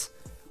have on this.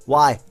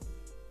 Why?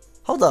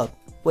 Hold up.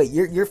 Wait,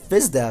 you're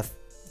Fizz Def.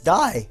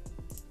 Die.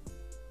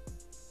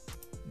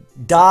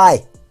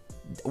 Die.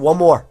 One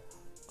more.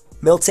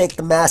 Miltank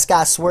the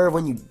mascot. Swerve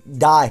when you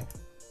die.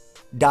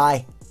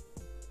 Die.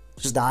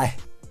 Just die.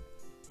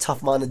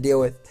 Tough mon to deal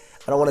with.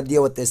 I don't want to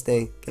deal with this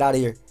thing. Get out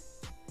of here.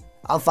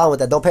 I'm fine with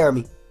that. Don't pair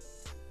me.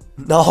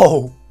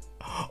 No.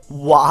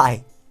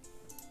 Why?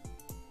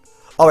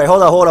 Alright,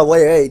 hold on.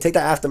 Wait. Take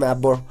the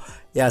Aftermath, bro.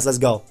 Yes, let's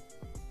go.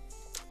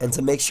 And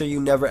to make sure you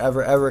never,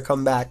 ever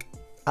come back,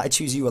 I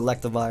choose you,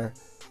 Electivire.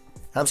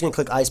 I'm just going to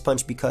click Ice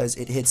Punch because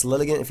it hits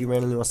Lilligant if he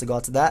randomly wants to go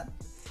out to that.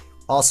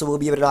 Also, we'll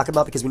be able to knock him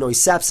out because we know he's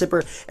Sap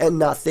Sipper and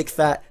not Thick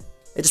Fat.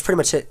 It just pretty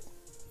much hit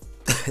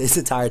his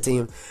entire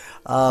team.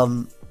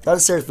 Not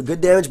necessarily for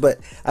good damage, but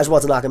I just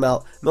want to knock him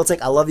out.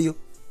 Miltank, I love you.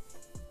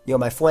 You're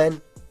my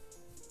friend.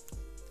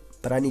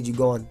 But I need you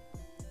going.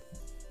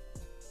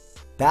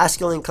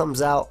 Basculin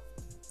comes out.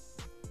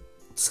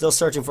 Still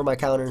searching for my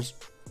counters.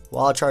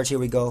 Wild Charge, here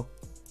we go.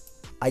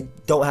 I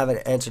don't have an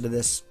answer to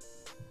this.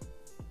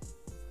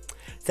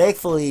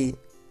 Thankfully,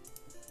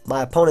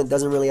 my opponent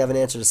doesn't really have an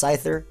answer to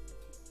Scyther.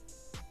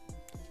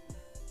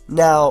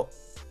 Now,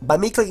 by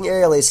me clicking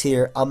Aerial Ace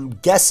here, I'm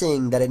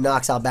guessing that it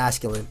knocks out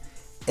Basculin.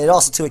 And it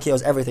also 2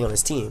 KOs everything on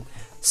his team.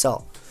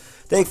 So,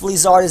 thankfully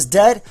Zard is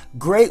dead.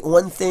 Great.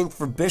 One thing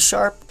for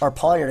Bisharp, or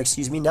Pawniard,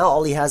 excuse me. Now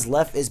all he has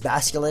left is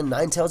Basculin,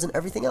 Ninetales, and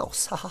everything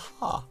else. Ha ha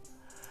ha.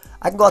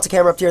 I can go out to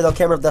Camera Up here, though.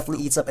 Camera Up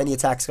definitely eats up any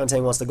attacks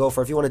Skuntank wants to go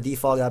for. If you want to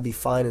defog, that'd be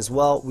fine as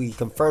well. We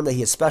confirm that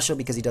he is special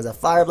because he does have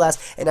Fire Blast,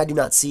 and I do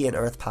not see an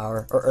Earth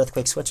Power, or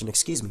Earthquake switching,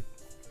 excuse me.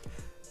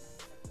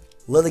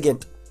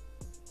 Lilligant.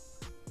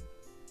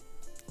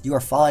 You are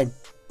fine,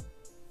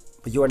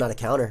 but you are not a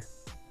counter.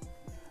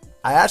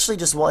 I actually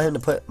just want him to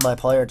put my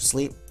Pawniard to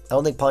sleep. I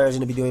don't think Pawniard's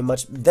going to be doing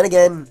much. Then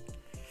again,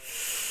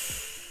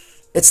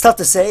 it's tough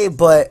to say,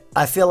 but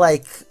I feel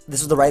like this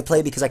was the right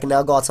play because I can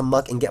now go out to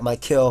Muck and get my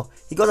kill.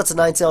 He goes out to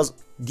Ninetales.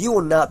 You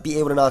will not be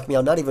able to knock me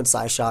out, not even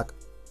Psyshock.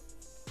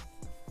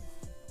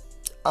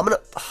 I'm going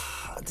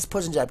to... this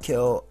Poison Jab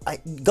kill.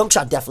 Gunk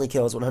Shot definitely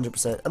kills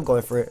 100%. I'm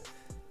going for it.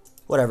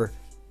 Whatever.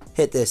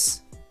 Hit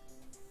this.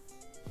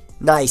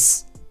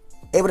 Nice.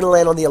 Able to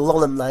land on the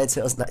Alolan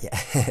Ninetales. Not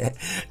yet.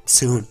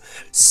 Soon.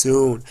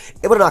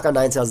 Able to knock out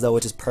Ninetales, though,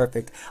 which is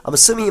perfect. I'm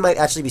assuming he might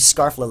actually be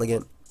Scarf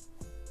Lilligant.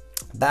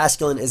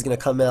 Basculin is going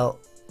to come out.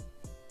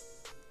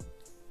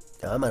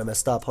 Yeah, I might have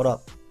messed up. Hold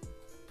up.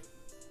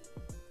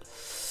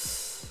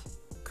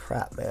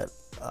 Crap, man.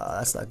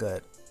 That's not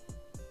good.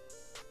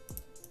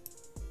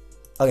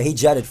 Okay, he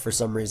jetted for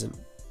some reason.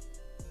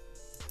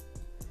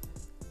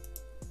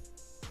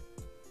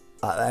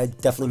 I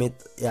definitely made...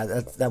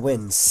 Yeah, that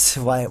wins.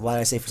 Why did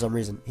I say for some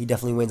reason? He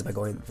definitely wins by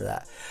going for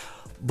that.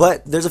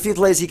 But there's a few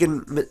plays he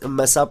can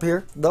mess up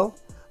here, though.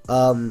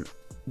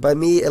 By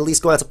me at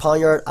least going out to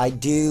Pawniard, I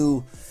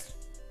do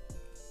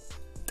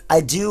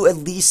at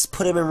least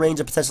put him in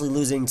range of potentially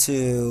losing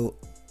to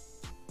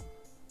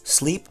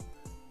Sleep.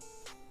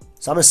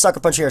 So I'm going to Sucker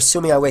Punch here,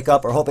 assuming I wake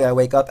up, or hoping I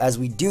wake up, as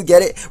we do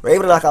get it. We're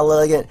able to knock out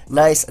Lilligant.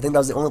 Nice. I think that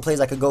was the only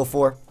plays I could go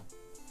for.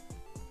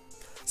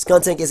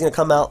 Skuntank is going to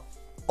come out.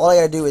 All I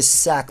got to do is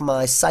sack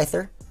my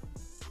Scyther.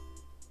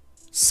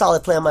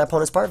 Solid play on my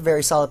opponent's part.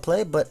 Very solid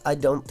play, but I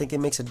don't think it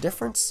makes a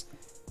difference.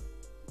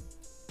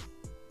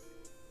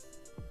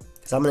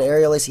 Because I'm going to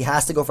Aerial Ace. He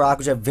has to go for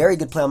Aqua Jet. Very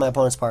good play on my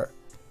opponent's part.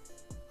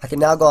 I can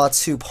now go out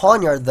to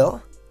Pawniard,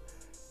 though.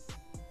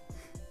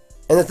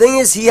 And the thing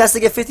is, he has to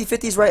get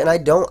 50-50s right, and I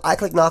don't. I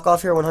click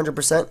knockoff here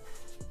 100%.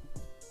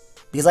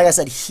 Because like I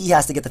said, he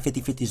has to get the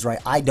 50-50s right.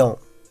 I don't.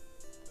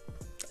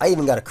 I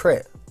even got a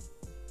crit.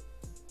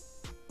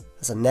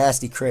 That's a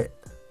nasty crit.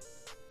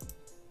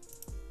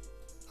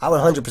 I would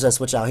 100%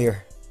 switch out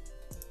here.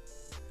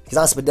 He's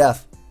on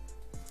Spadef.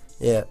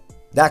 Yeah.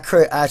 That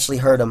crit actually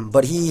hurt him.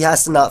 But he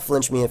has to not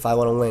flinch me if I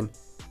want to win.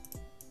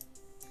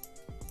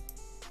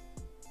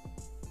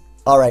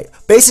 Alright.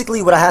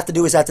 Basically, what I have to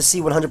do is I have to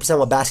see 100%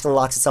 what Basculin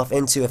locks itself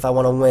into if I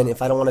want to win.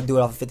 If I don't want to do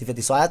it off of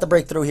 50-50. So I have to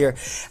break through here.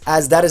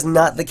 As that is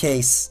not the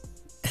case.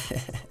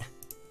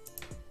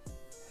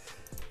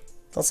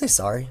 Don't say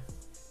sorry.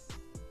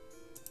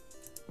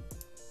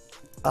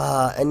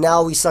 And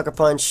now we Sucker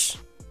Punch.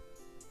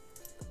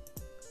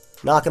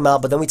 Knock him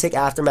out, but then we take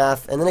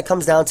Aftermath. And then it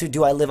comes down to,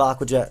 do I live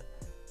Aqua Jet?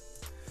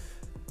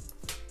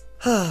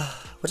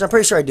 Which I'm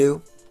pretty sure I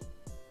do.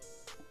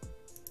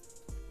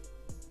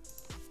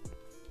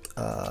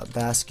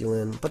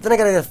 Basculin. But then I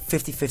gotta get a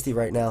 50-50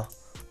 right now.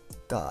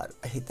 God,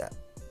 I hate that.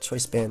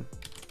 Choice ban.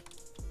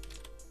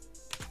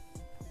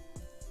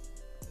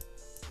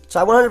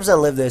 So I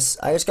 100% live this.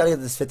 I just gotta get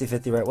this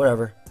 50-50 right.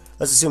 Whatever.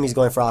 Let's assume he's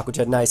going for Aqua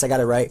Jet. Nice, I got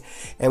it right.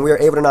 And we were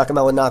able to knock him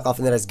out with knockoff,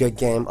 and that is a good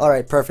game.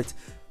 Alright, perfect.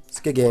 It's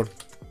a good game.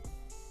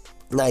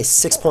 Nice,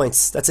 6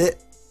 points. That's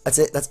it. That's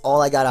it. That's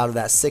all I got out of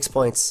that. 6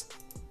 points.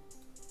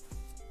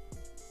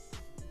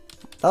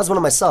 That was one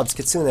of my subs,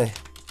 Kitsune. I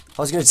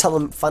was going to tell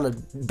him find a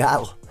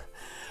battle.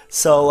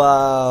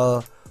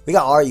 So, we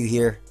got Ryu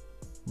here.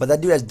 But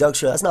that dude has Doug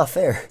Show. That's not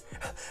fair.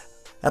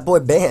 That boy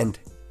banned.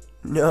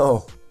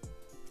 No.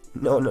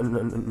 No.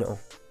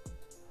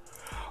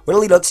 We're going to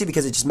lead Uxie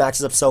because it just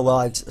maxes up so well.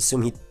 I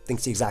assume he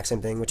thinks the exact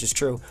same thing, which is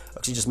true.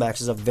 Uxie just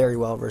maxes up very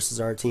well versus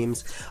our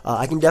teams.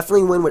 I can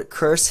definitely win with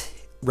Curse,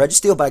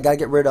 Registeel, but I gotta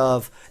get rid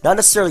of, not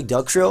necessarily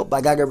Dugtrio, but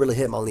I gotta get rid of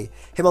Hitmonlee.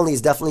 Hitmonlee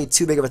is definitely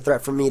too big of a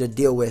threat for me to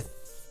deal with.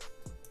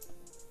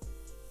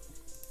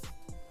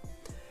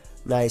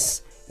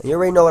 Nice. And you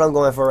already know what I'm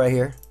going for right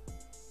here.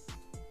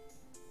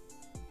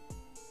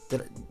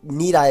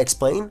 Need I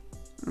explain?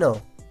 No.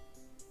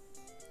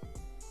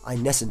 I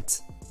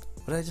nescent.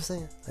 What did I just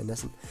say? I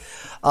nescent.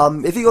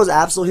 If he goes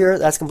Absol here,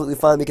 that's completely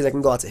fine because I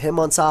can go out to him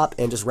on top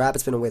and just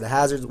Rapid Spin away the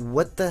hazards.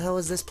 What the hell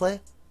is this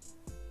play?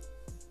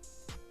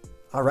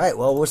 Alright,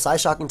 well, we're Side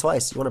Shocking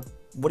twice. You wanna,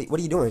 what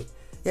are you doing?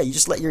 Yeah, you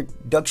just let your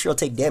Dugtrio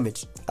take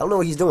damage. I don't know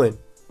what he's doing.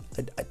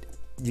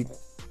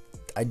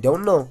 I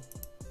don't know.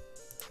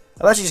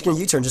 I'm actually just going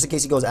to U-turn just in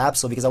case he goes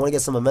Absol because I want to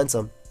get some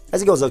momentum.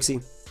 As he goes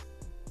Uxie.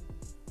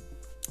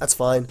 That's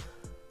fine.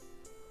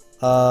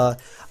 I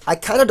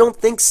kind of don't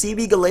think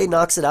CB Gallade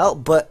knocks it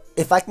out, but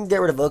if I can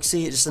get rid of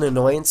Uxie, it's just an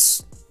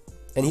annoyance.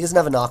 And he doesn't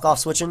have a knockoff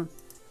switching.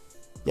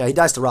 Yeah, he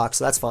dies to Rock,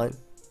 so that's fine.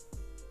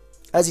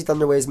 As he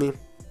Thunder Waves me.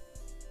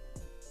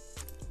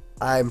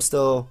 I'm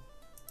still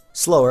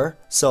slower,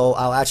 so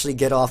I'll actually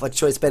get off a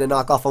choice ban and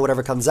knock off on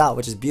whatever comes out,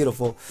 which is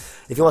beautiful.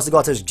 If he wants to go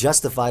out to his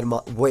Justified,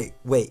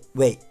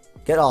 wait.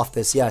 Get off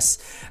this, yes.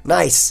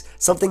 Nice.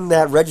 Something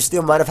that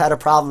Registeel might have had a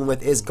problem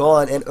with is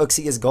gone, and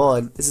Uxie is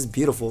gone. This is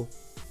beautiful.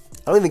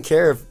 I don't even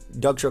care if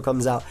Dugtrio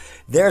comes out.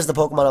 There's the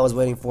Pokemon I was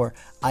waiting for.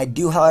 I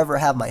do, however,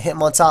 have my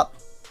Hitmontop.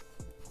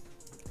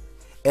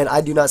 And I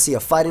do not see a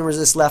fighting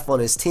resist left on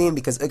his team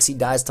because Uxie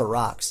dies to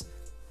rocks.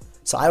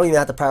 So I don't even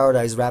have to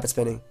prioritize Rapid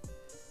Spinning.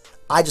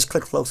 I just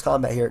click Close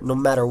Combat here, no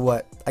matter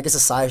what. I guess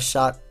a Side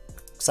Shot,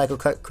 Psycho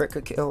Cut,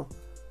 crit kill.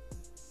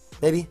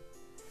 Maybe?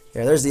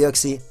 Yeah, there's the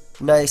Uxie.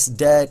 Nice,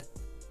 dead.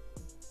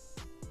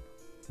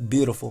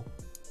 Beautiful.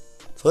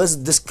 So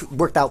this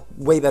worked out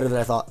way better than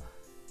I thought.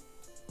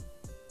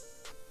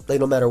 Like,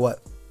 no matter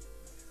what.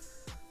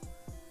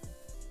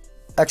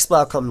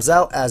 Exploud comes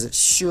out as it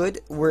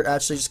should. We're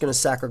actually just going to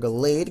sack our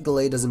Gallade.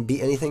 Gallade doesn't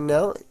beat anything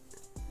now.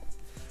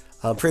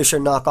 I'm pretty sure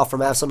knockoff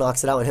from Absol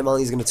knocks it out, and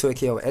Hitmonlee is going to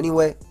 2-KO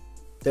anyway.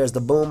 There's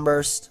the Boom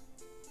Burst.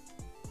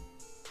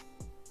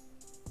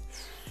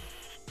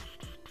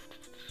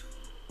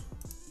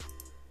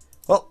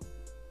 Well,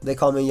 they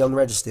call me Young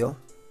Registeel.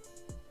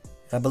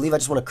 I believe I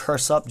just want to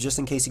curse up just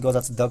in case he goes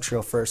out to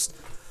Dugtrio first.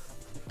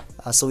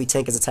 So we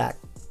tank his attack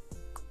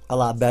a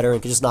lot better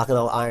and can just knock him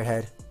out with Iron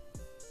Head.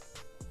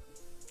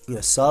 You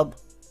know, sub.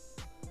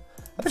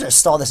 I bet I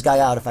stall this guy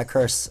out if I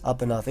curse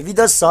up enough. If he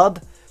does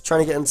sub, trying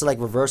to get into like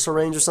reversal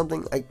range or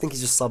something, I think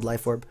he's just sub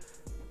Life Orb.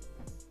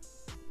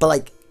 But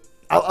like,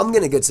 I'm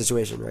getting a good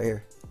situation right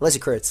here. Unless he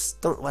crits.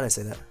 Why did I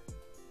say that?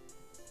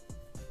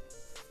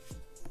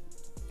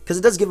 Because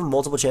it does give him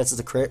multiple chances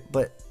to crit,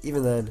 but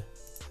even then,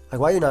 like,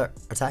 why are you not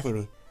attacking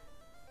me?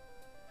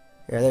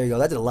 Yeah, there you go.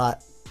 That did a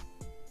lot.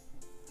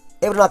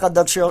 Able to knock out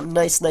Doug Trio.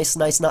 Nice, nice,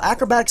 nice. Now,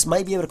 Acrobatics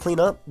might be able to clean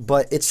up,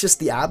 but it's just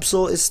the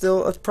Absol is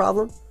still a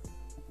problem.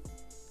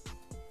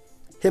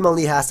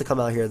 PokeaimMD has to come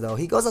out here, though.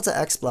 He goes out to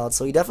Exploud,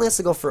 so he definitely has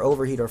to go for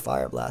Overheat or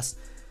Fire Blast.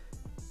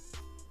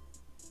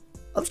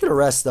 I'm just going to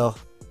rest, though.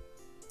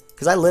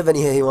 Because I live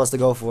any hit he wants to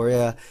go for,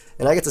 yeah.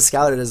 And I get to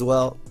scout it as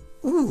well.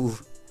 Ooh,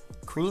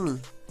 creamy.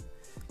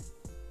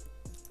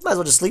 Might as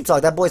well just Sleep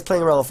Talk. That boy's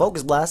playing around with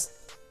Focus Blast.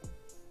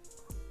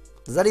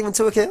 Is that even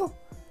to a kill?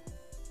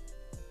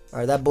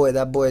 Alright, that boy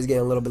is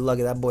getting a little bit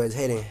lucky. That boy is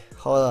hitting.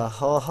 Hold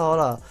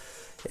on.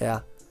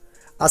 Yeah.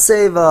 I'll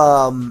save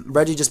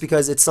Reggie just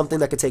because it's something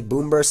that could take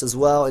Boom Burst as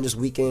well and just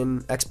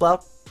weaken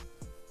Exploud.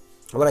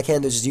 What I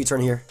can do is just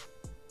U-turn here.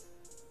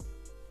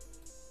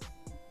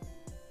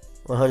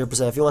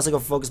 100%. If he wants to go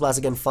for Focus Blast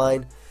again,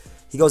 fine.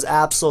 He goes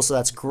Absol, so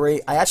that's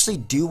great. I actually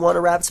do want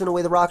to Rapid Spin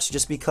away the rocks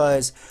just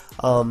because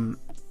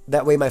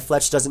that way my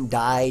Fletch doesn't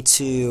die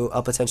to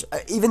a potential...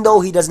 Even though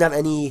he doesn't have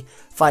any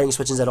fighting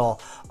switches at all.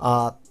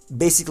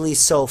 Basically,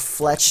 so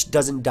Fletch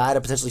doesn't die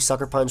to potentially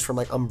Sucker Punch from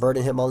like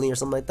Unburden Hitmonlee or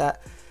something like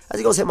that. As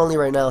he goes Hitmonlee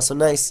right now, so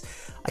nice.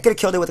 I could have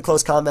killed it with a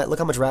close combat. Look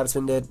how much Rapid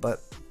Spin did,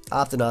 but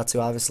I opted not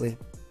to, obviously.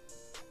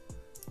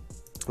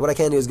 What I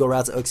can do is go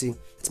route to Uxie.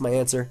 It's my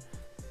answer.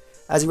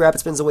 As he Rapid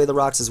Spins away the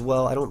rocks as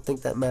well, I don't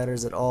think that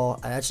matters at all.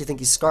 I actually think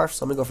he's Scarf,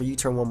 so I'm going to go for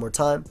U-turn one more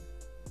time.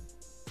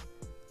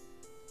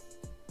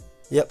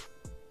 Yep.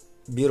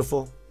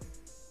 Beautiful.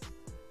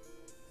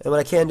 And what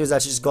I can do is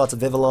actually just go out to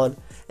Vivillon.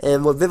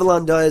 And what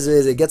Vivillon does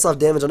is it gets off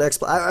damage on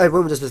Exploud. I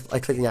went just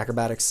like clicking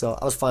Acrobatics, so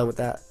I was fine with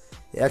that.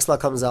 The Exploud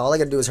comes out. All I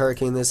got to do is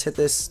Hurricane this, hit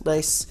this,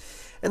 nice.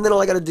 And then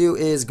all I got to do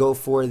is go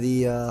for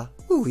the,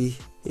 ooh, he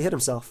hit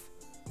himself.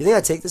 You think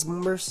I'd take this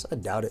Boom Burst? I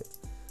doubt it.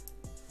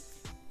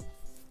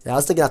 Yeah, I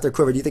was thinking after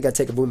Quiver, do you think I'd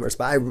take a Boom Burst?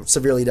 But I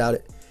severely doubt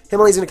it.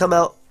 Hitmonlee's going to come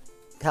out.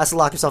 Has to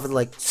lock himself into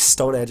like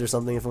Stone Edge or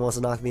something if he wants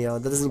to knock me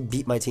out. That doesn't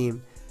beat my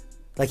team.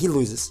 Like, he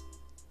loses.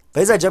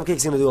 But his Jump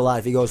Kick's going to do a lot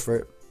if he goes for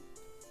it.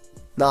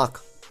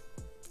 Knock.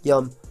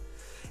 Yum.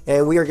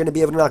 And we are going to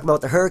be able to knock him out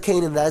with the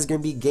Hurricane, and that is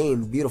going to be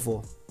game.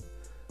 Beautiful.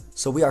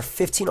 So we are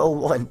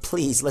 15:01.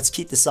 Please, let's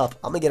keep this up.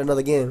 I'm going to get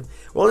another game.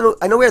 Well,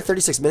 I know we're at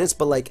 36 minutes,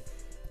 but like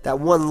that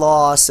one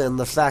loss and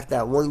the fact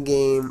that one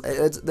game,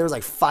 there was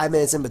like 5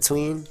 minutes in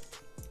between.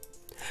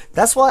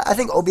 That's why I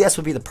think OBS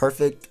would be the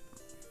perfect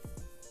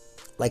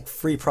like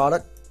free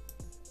product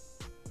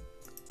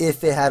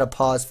if it had a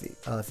pause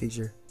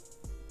feature.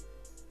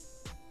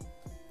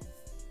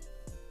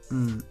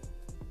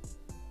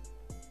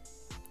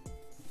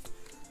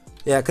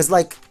 Yeah, cause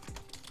like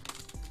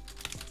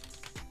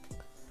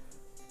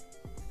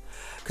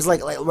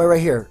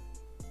right here,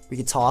 we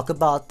could talk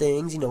about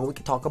things. You know, we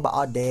could talk about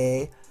our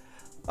day.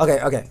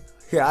 Okay.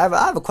 Here, I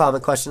have a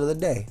common question of the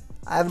day.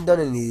 I haven't done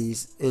any of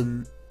these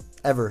in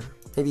ever.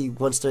 Maybe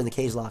once during the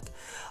cage lock,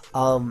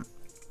 or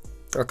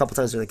a couple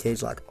times during the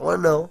cage lock. I want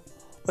to know,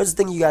 what's the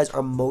thing you guys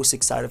are most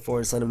excited for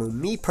in Sun and Moon?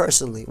 Me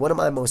personally, what am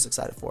I most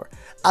excited for?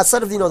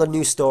 Outside of, the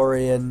new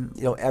story and,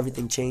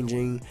 everything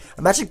changing,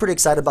 I'm actually pretty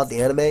excited about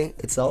the anime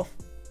itself.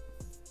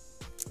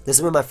 This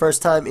has been my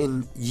first time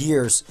in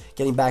years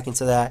getting back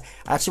into that.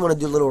 I actually want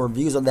to do little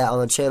reviews on that on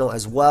the channel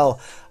as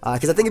well,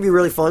 because I think it'd be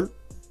really fun.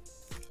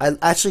 I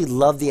actually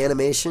love the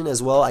animation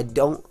as well. I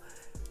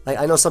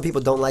know some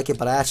people don't like it,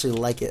 but I actually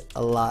like it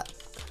a lot.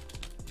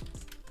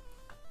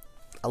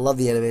 I love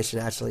the animation,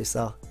 actually,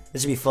 so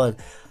this should be fun.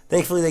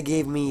 Thankfully, they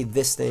gave me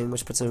this thing,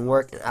 which puts in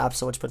work, and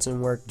Absol, which puts in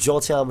work,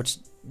 Jolteon, which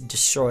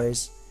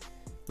destroys.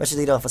 Especially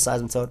they don't have a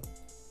Seismitoad.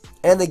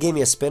 And they gave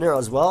me a spinner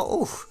as well.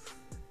 Ooh.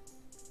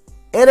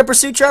 And a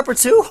Pursuit Trapper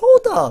too?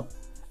 Hold up.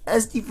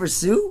 SD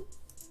Pursuit?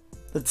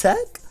 The tech?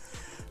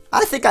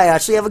 I think I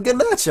actually have a good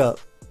matchup.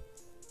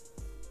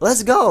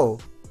 Let's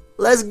go.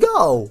 Let's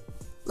go.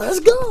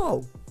 Let's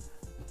go.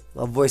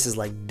 My voice is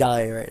like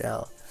dying right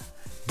now.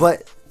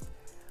 But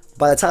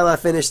by the time I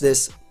finish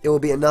this, it will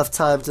be enough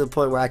time to the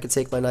point where I can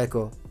take my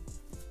Nyko.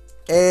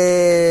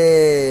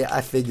 Hey,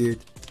 I figured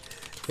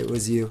it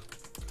was you.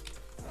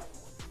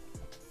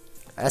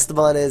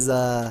 Esteban is,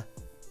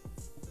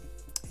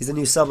 he's a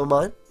new sub of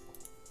mine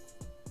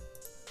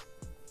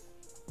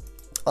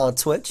on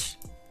Twitch.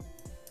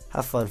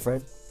 Have fun,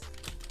 friend.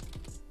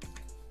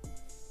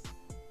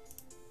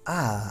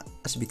 That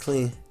should be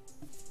clean.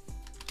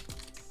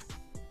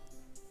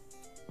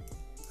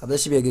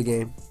 This should be a good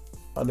game.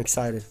 I'm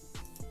excited.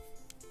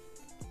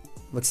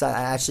 I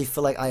actually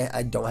feel like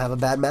I don't have a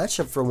bad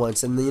matchup for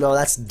once, and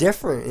that's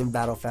different in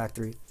Battle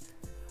Factory.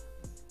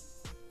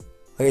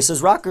 Okay, so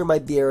his rocker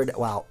might be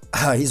wow,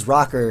 he's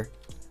rocker.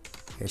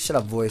 Okay, shut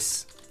up,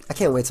 voice. I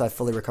can't wait till I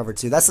fully recover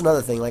too. That's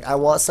another thing. Like, I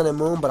want Sun and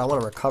Moon, but I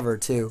want to recover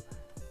too.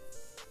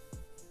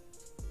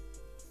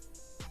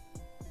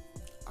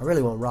 I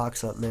really want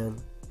rocks up,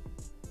 man.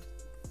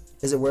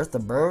 Is it worth the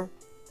burn?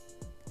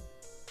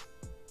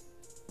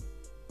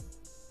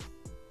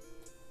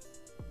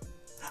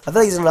 I feel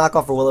like he's gonna knock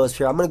off for Will-O-Wisp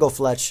here. I'm gonna go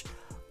Fletch.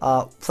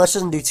 Fletch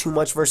doesn't do too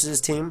much versus his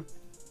team,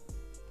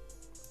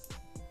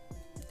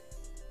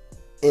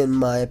 in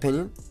my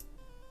opinion.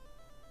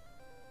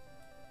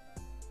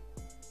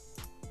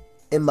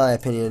 In my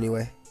opinion,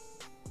 anyway.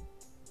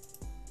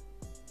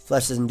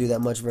 Fletch doesn't do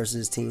that much versus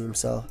his team,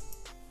 so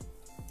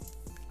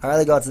I'd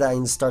rather go out to that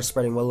and start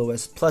spreading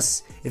Will-O-Wisp.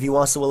 Plus, if he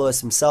wants to Will-O-Wisp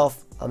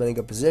himself, I'm in a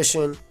good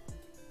position.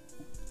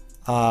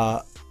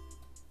 I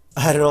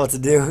don't know what to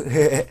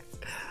do.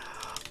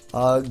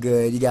 Oh,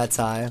 good. You got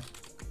time.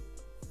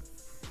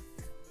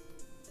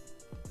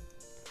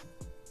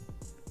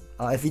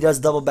 If he does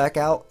double back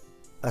out,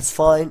 that's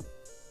fine.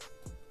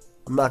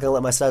 I'm not going to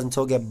let my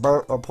Seismitoad get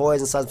burnt or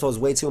poisoned. Seismitoad is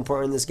way too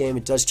important in this game.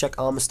 It does check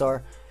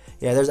Amistar.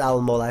 Yeah, there's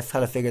Alomola. I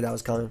kind of figured that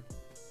was coming.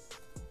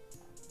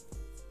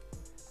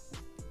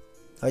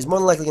 He's more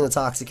than likely going to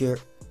Toxic here.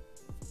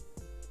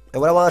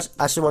 And what I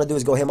actually want to do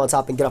is go him on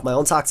top and get off my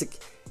own Toxic.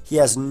 He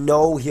has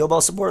no Heal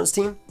Bell support on his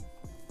team,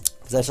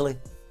 potentially.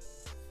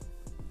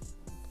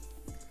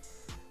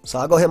 So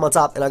I'll go him on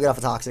top and I'll get off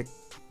a Toxic.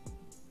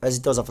 As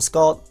he throws off a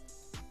Scald.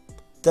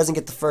 Doesn't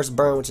get the first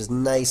burn, which is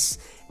nice.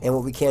 And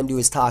what we can do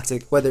is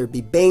Toxic, whether it be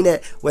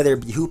Bayonet, whether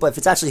it be Hoopa. If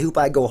it's actually Hoopa,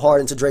 I go hard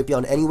into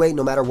Drapion anyway,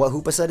 no matter what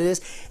Hoopa said it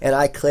is. And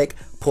I click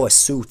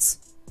Pursuit.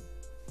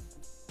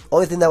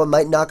 Only thing that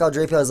might knock out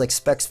Drapion is like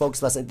Specs Focus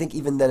Blast. I think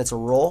even then it's a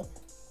roll.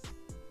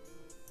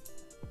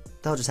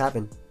 What the hell just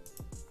happened?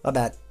 My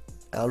bad.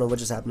 I don't know what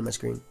just happened to my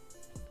screen.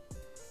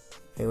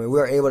 Anyway, we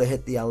were able to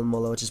hit the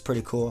Alomola, which is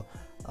pretty cool.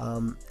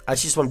 I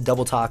just want to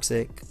double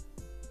Toxic.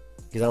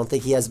 Because I don't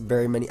think he has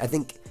very many. I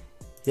think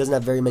he doesn't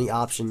have very many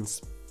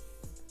options.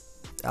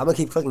 I'm going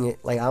to keep clicking it.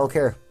 Like, I don't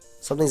care.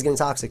 Something's getting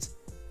Toxic.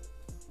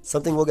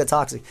 Something will get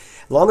Toxic.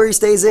 The longer he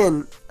stays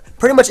in,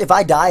 pretty much if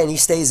I die and he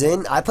stays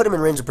in, I put him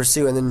in range of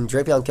Pursue and then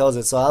Drapion kills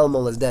it. So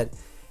Alomola is dead.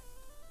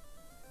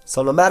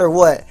 So no matter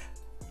what,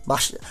 my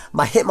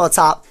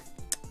Hitmontop,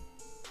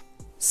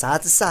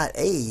 side to side,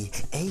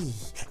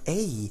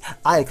 I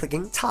am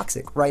clicking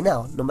Toxic right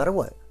now, no matter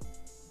what.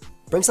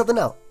 Bring something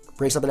out.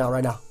 Bring something out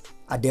right now.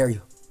 I dare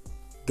you.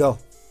 Go.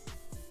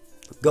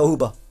 Go,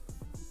 Hoopa.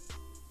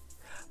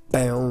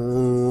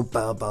 Boom,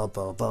 boom, boom,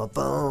 boom, boom,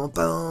 boom,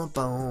 boom,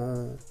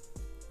 boom.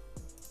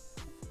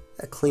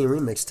 That clean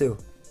remix, too.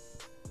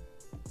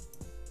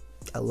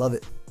 I love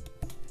it.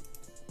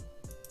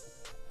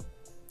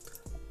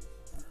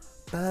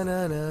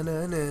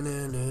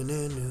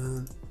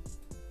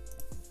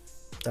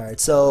 Alright,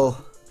 so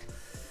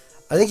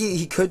I think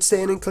he could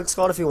stay in and click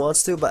Scald if he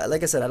wants to, but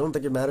like I said, I don't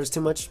think it matters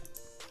too much.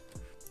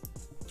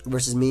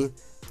 Versus me.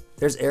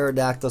 There's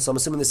Aerodactyl, so I'm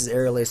assuming this is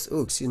Aerolaced.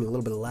 Ooh, excuse me, a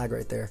little bit of lag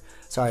right there.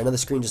 Sorry, another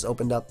screen just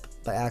opened up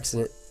by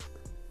accident.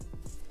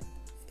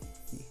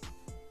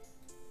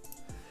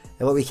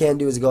 And what we can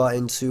do is go out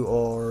into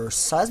our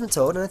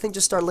Seismitoad, and I think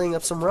just start laying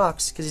up some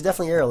rocks, because he's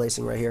definitely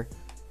Aerolacing right here.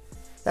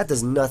 That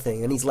does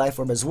nothing, and he's Life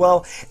Orb as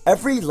well.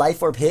 Every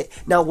Life Orb hit,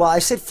 now while I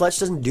said Fletch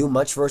doesn't do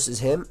much versus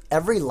him,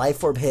 every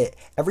Life Orb hit,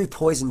 every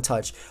Poison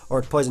Touch,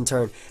 or Poison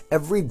Turn,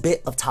 every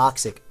bit of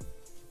Toxic,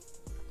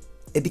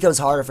 it becomes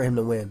harder for him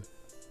to win.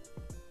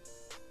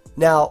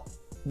 Now,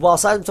 while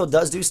Seismitoad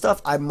does do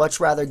stuff, I'd much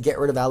rather get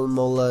rid of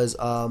Alomola's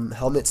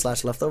helmet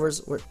 /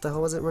 leftovers. What the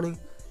hell was it running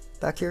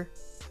back here?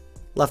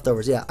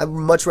 Leftovers, yeah. I'd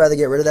much rather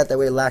get rid of that. That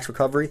way it lacks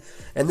recovery.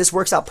 And this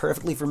works out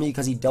perfectly for me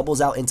because he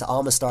doubles out into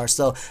Amistar.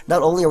 So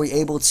not only are we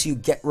able to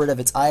get rid of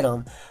its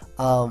item,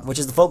 which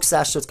is the Focus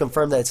Sash, so it's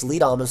confirmed that it's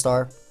lead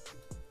Amistar.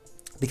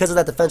 Because of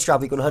that defense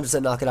drop, we can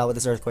 100% knock it out with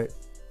this Earthquake.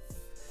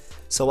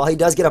 So while he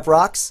does get up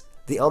rocks,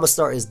 the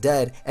Amistar is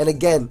dead. And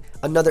again,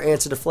 another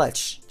answer to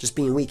Fletch, just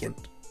being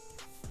weakened.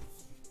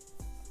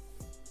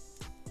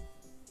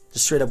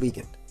 Just straight up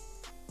weakened.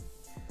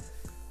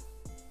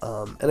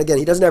 And again,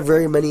 he doesn't have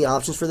very many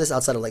options for this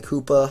outside of like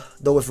Hoopa.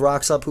 Though with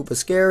rocks up, Hoopa's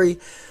scary.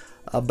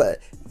 But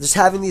just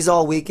having these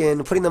all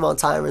weakened, putting them on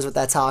timers with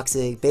that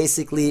Toxic,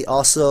 basically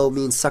also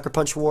means Sucker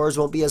Punch Wars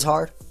won't be as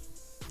hard.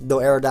 Though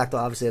Aerodactyl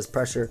obviously has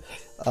pressure.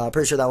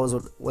 Pretty sure that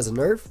one was a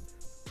nerve.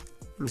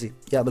 Let me see.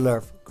 Yeah, a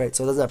nerve. Great,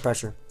 so it doesn't have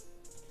pressure.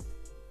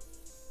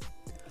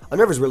 A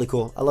nerve is really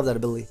cool. I love that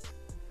ability.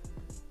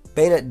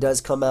 Bayonet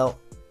does come out.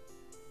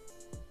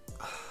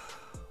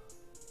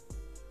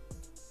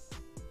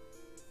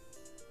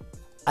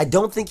 I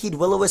don't think he'd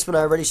Will-O-Wisp when I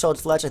already showed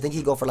Fletch. I think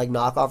he'd go for like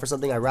knockoff or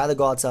something. I'd rather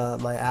go out to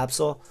my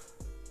Absol.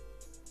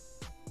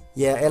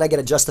 Yeah, and I get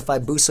a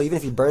justified boost, so even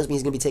if he burns me,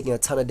 he's going to be taking a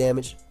ton of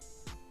damage.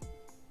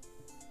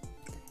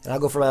 And I'll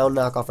go for my own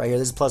knockoff right here.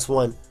 This is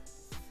 +1.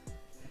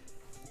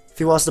 If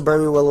he wants to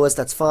burn me Will-O-Wisp,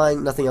 that's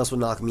fine. Nothing else would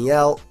knock me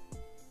out.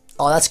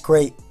 Oh, that's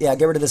great. Yeah,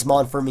 get rid of this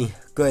Mon for me.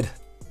 Good.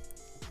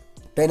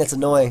 Bayonet's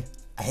annoying.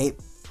 I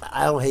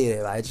don't hate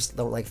it. I just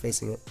don't like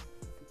facing it.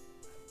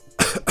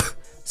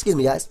 Excuse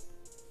me, guys.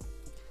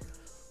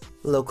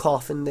 A little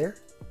cough in there.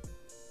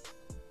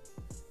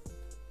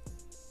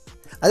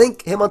 I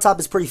think him on top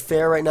is pretty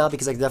fair right now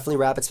because I can definitely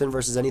Rapid Spin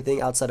versus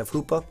anything outside of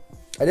Hoopa.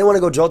 I didn't want to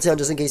go Jolteon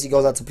just in case he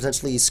goes out to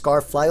potentially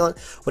Scarf Flygon.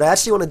 What I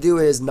actually want to do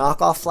is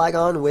knock off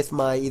Flygon with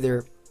my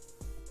either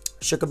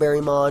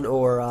Shukaberrymon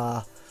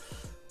or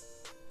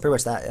pretty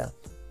much that, yeah.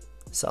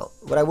 So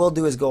what I will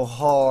do is go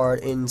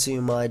hard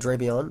into my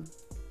Drapion.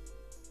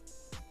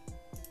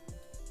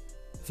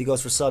 If he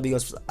goes for sub, he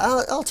goes for...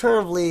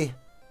 Alternatively...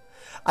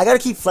 I gotta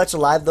keep Fletch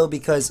alive though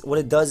because what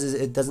it does is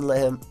it doesn't let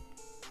him.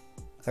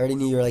 I already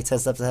knew you were like 10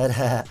 steps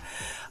ahead.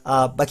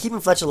 By keeping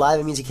Fletch alive,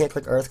 it means you can't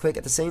click Earthquake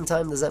at the same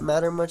time. Does that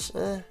matter much?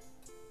 Because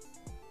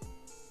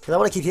I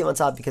want to keep him on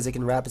top because it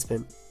can Rapid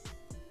Spin.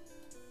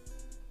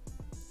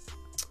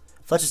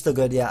 Fletch is still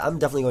good. Yeah, I'm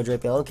definitely going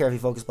Drapion. I don't care if he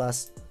Focus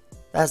Blast.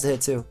 That has to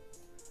hit too.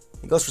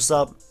 He goes for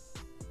sub.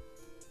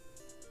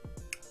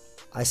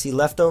 I see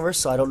leftover,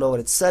 so I don't know what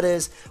its set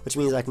is, which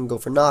means I can go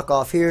for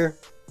knockoff here.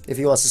 If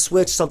he wants to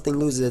switch, something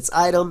loses its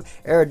item.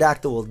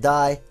 Aerodactyl will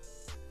die.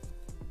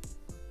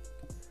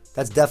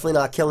 That's definitely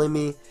not killing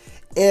me.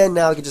 And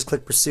now I can just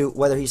click Pursuit.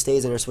 Whether he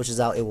stays in or switches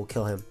out, it will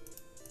kill him.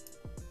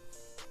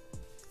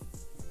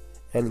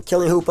 And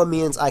killing Hoopa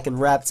means I can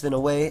Rapid Spin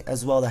away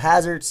as well the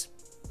hazards.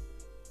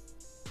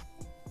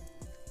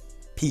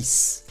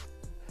 Peace.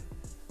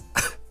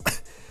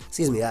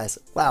 Excuse me, guys.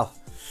 Wow.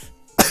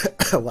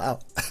 Wow.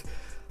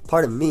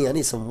 Pardon me, I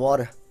need some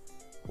water.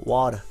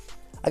 Water.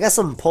 I got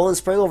some Poland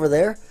Spring over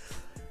there,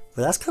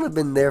 but that's kind of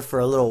been there for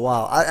a little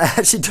while. I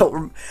actually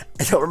don't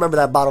remember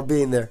that bottle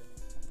being there.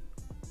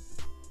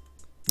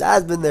 That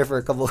has been there for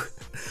a couple.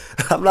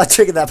 I'm not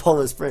drinking that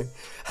Poland Spring.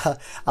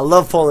 I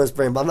love Poland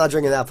Spring, but I'm not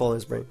drinking that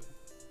Poland Spring.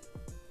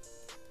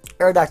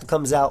 Aerodactyl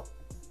comes out.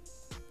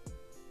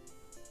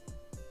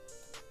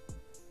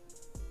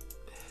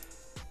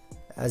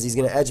 As he's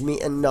going to edge me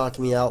and knock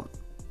me out.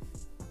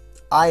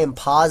 I am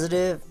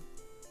positive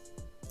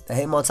that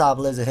him on top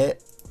lives a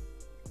hit.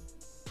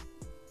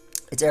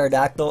 It's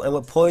Aerodactyl, and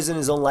with Poison,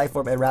 his own Life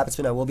Orb, and Rapid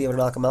Spin, I will be able to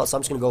knock him out, so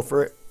I'm just going to go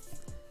for it.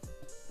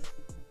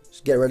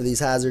 Just get rid of these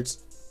hazards.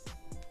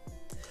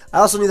 I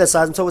also knew that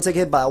Seismitoad would take a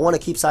hit, but I want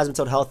to keep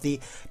Seismitoad healthy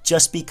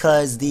just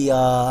because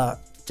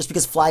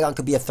Flygon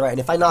could be a threat, and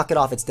if I knock it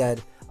off, it's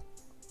dead.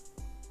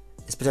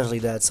 It's potentially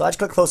dead. So I just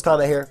click Close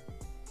Combat here.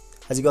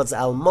 As he goes to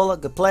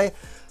Alomola, good play.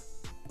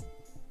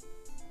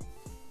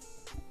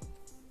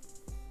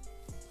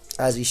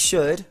 As he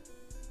should.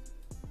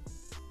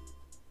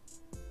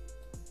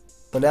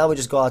 But now we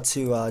just go out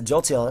to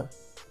Jolteon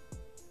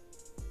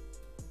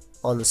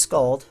on the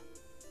Scald.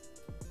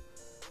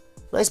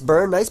 Nice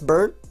burn, nice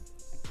burn.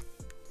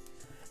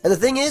 And the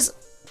thing is,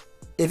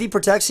 if he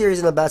protects here, he's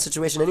in a bad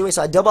situation anyway,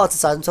 so I double out to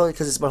Seismitoad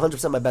because it's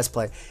 100% my best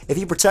play. If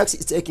he protects,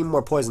 he's taking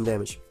more poison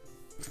damage.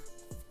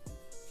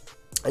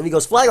 And he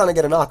goes Flygon to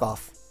get a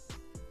knockoff.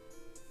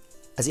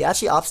 As he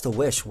actually opts to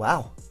Wish,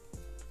 wow.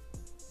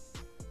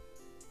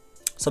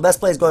 So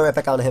best play is going right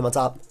back onto him on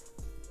top.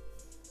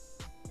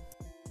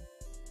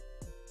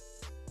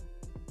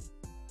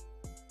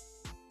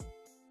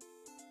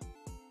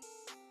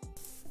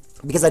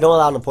 Because I don't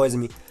allow him to poison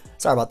me.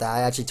 Sorry about that.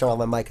 I actually turned off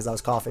my mic because I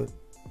was coughing.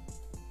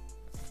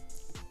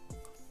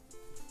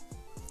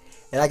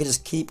 And I can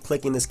just keep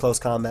clicking this Close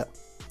Combat.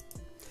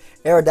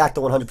 Aerodactyl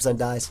 100%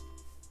 dies.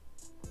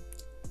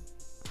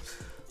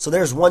 So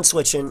there's one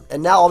switch in.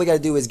 And now all we got to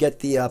do is get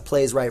the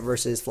plays right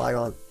versus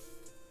Flygon.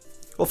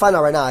 We'll find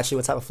out right now actually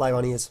what type of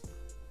Flygon he is.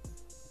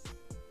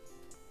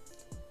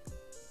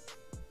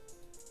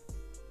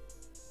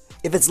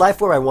 If it's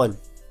Life Orb, I won.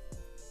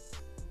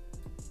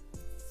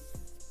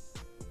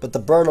 But the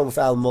burn over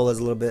Alomola is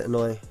a little bit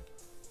annoying.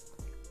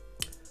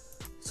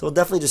 So we'll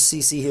definitely just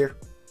CC here.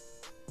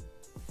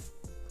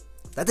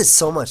 That did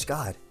so much,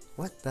 God.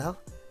 What the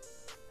hell?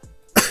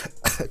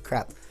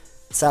 Crap.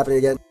 It's happening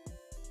again.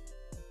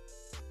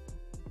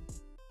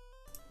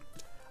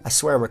 I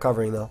swear I'm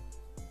recovering though.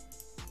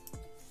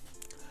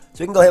 So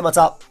we can go hit him on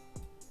top.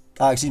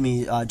 Excuse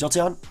me,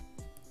 Jolteon.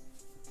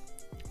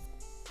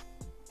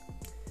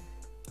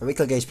 And we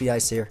click HP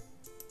Ice here.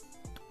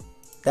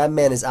 That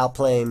man is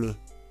outplaying me.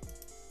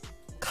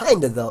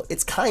 Kinda though.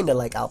 It's kinda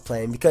like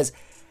outplaying because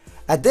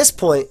at this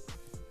point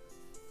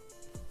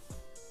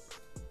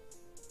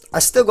I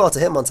still go out to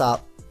him on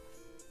top.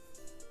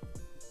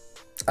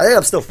 I think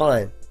I'm still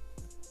fine.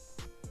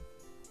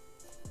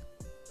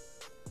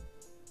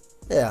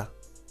 Yeah.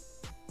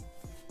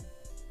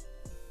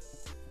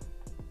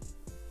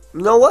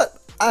 You know what?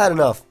 I had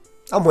enough.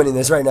 I'm winning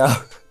this right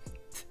now.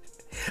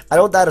 I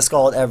don't die to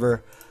Scald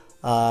ever.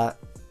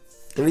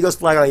 If he goes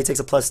Flygon, he takes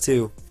a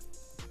 +2.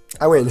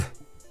 I win.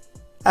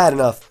 I had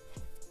enough.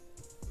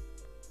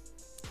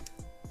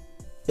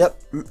 Yep,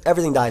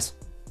 everything dies.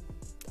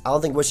 I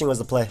don't think Wishing was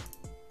the play.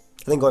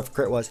 I think going for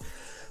crit was.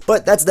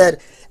 But that's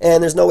dead,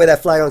 and there's no way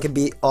that Flygon can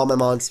beat all my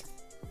mons.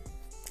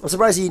 I'm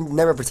surprised he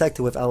never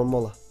protected with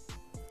Alomola.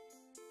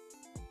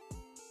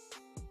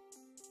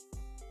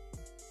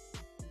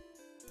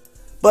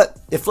 But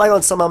if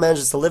Flygon somehow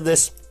manages to live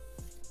this,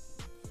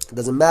 it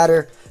doesn't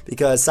matter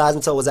because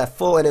Seismitoad was at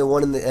full and it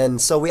won in the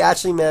end. So we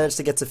actually managed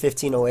to get to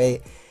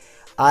 15:08.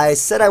 I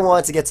said I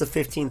wanted to get to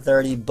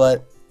 15:30,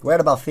 but we're at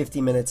about 50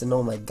 minutes, and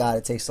oh my god,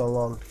 it takes so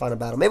long to find a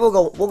battle. Maybe we'll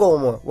go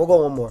one more. We'll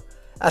go one more.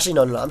 Actually,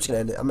 no, I'm just gonna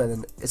end it. I'm gonna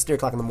end it. It's 3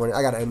 o'clock in the morning.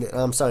 I gotta end it.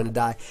 I'm starting to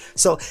die.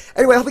 So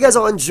anyway, I hope you guys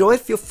all enjoy.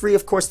 Feel free,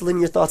 of course, to leave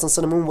me your thoughts on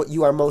Sun and Moon, what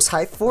you are most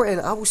hyped for,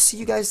 and I will see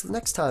you guys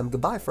next time.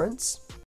 Goodbye, friends.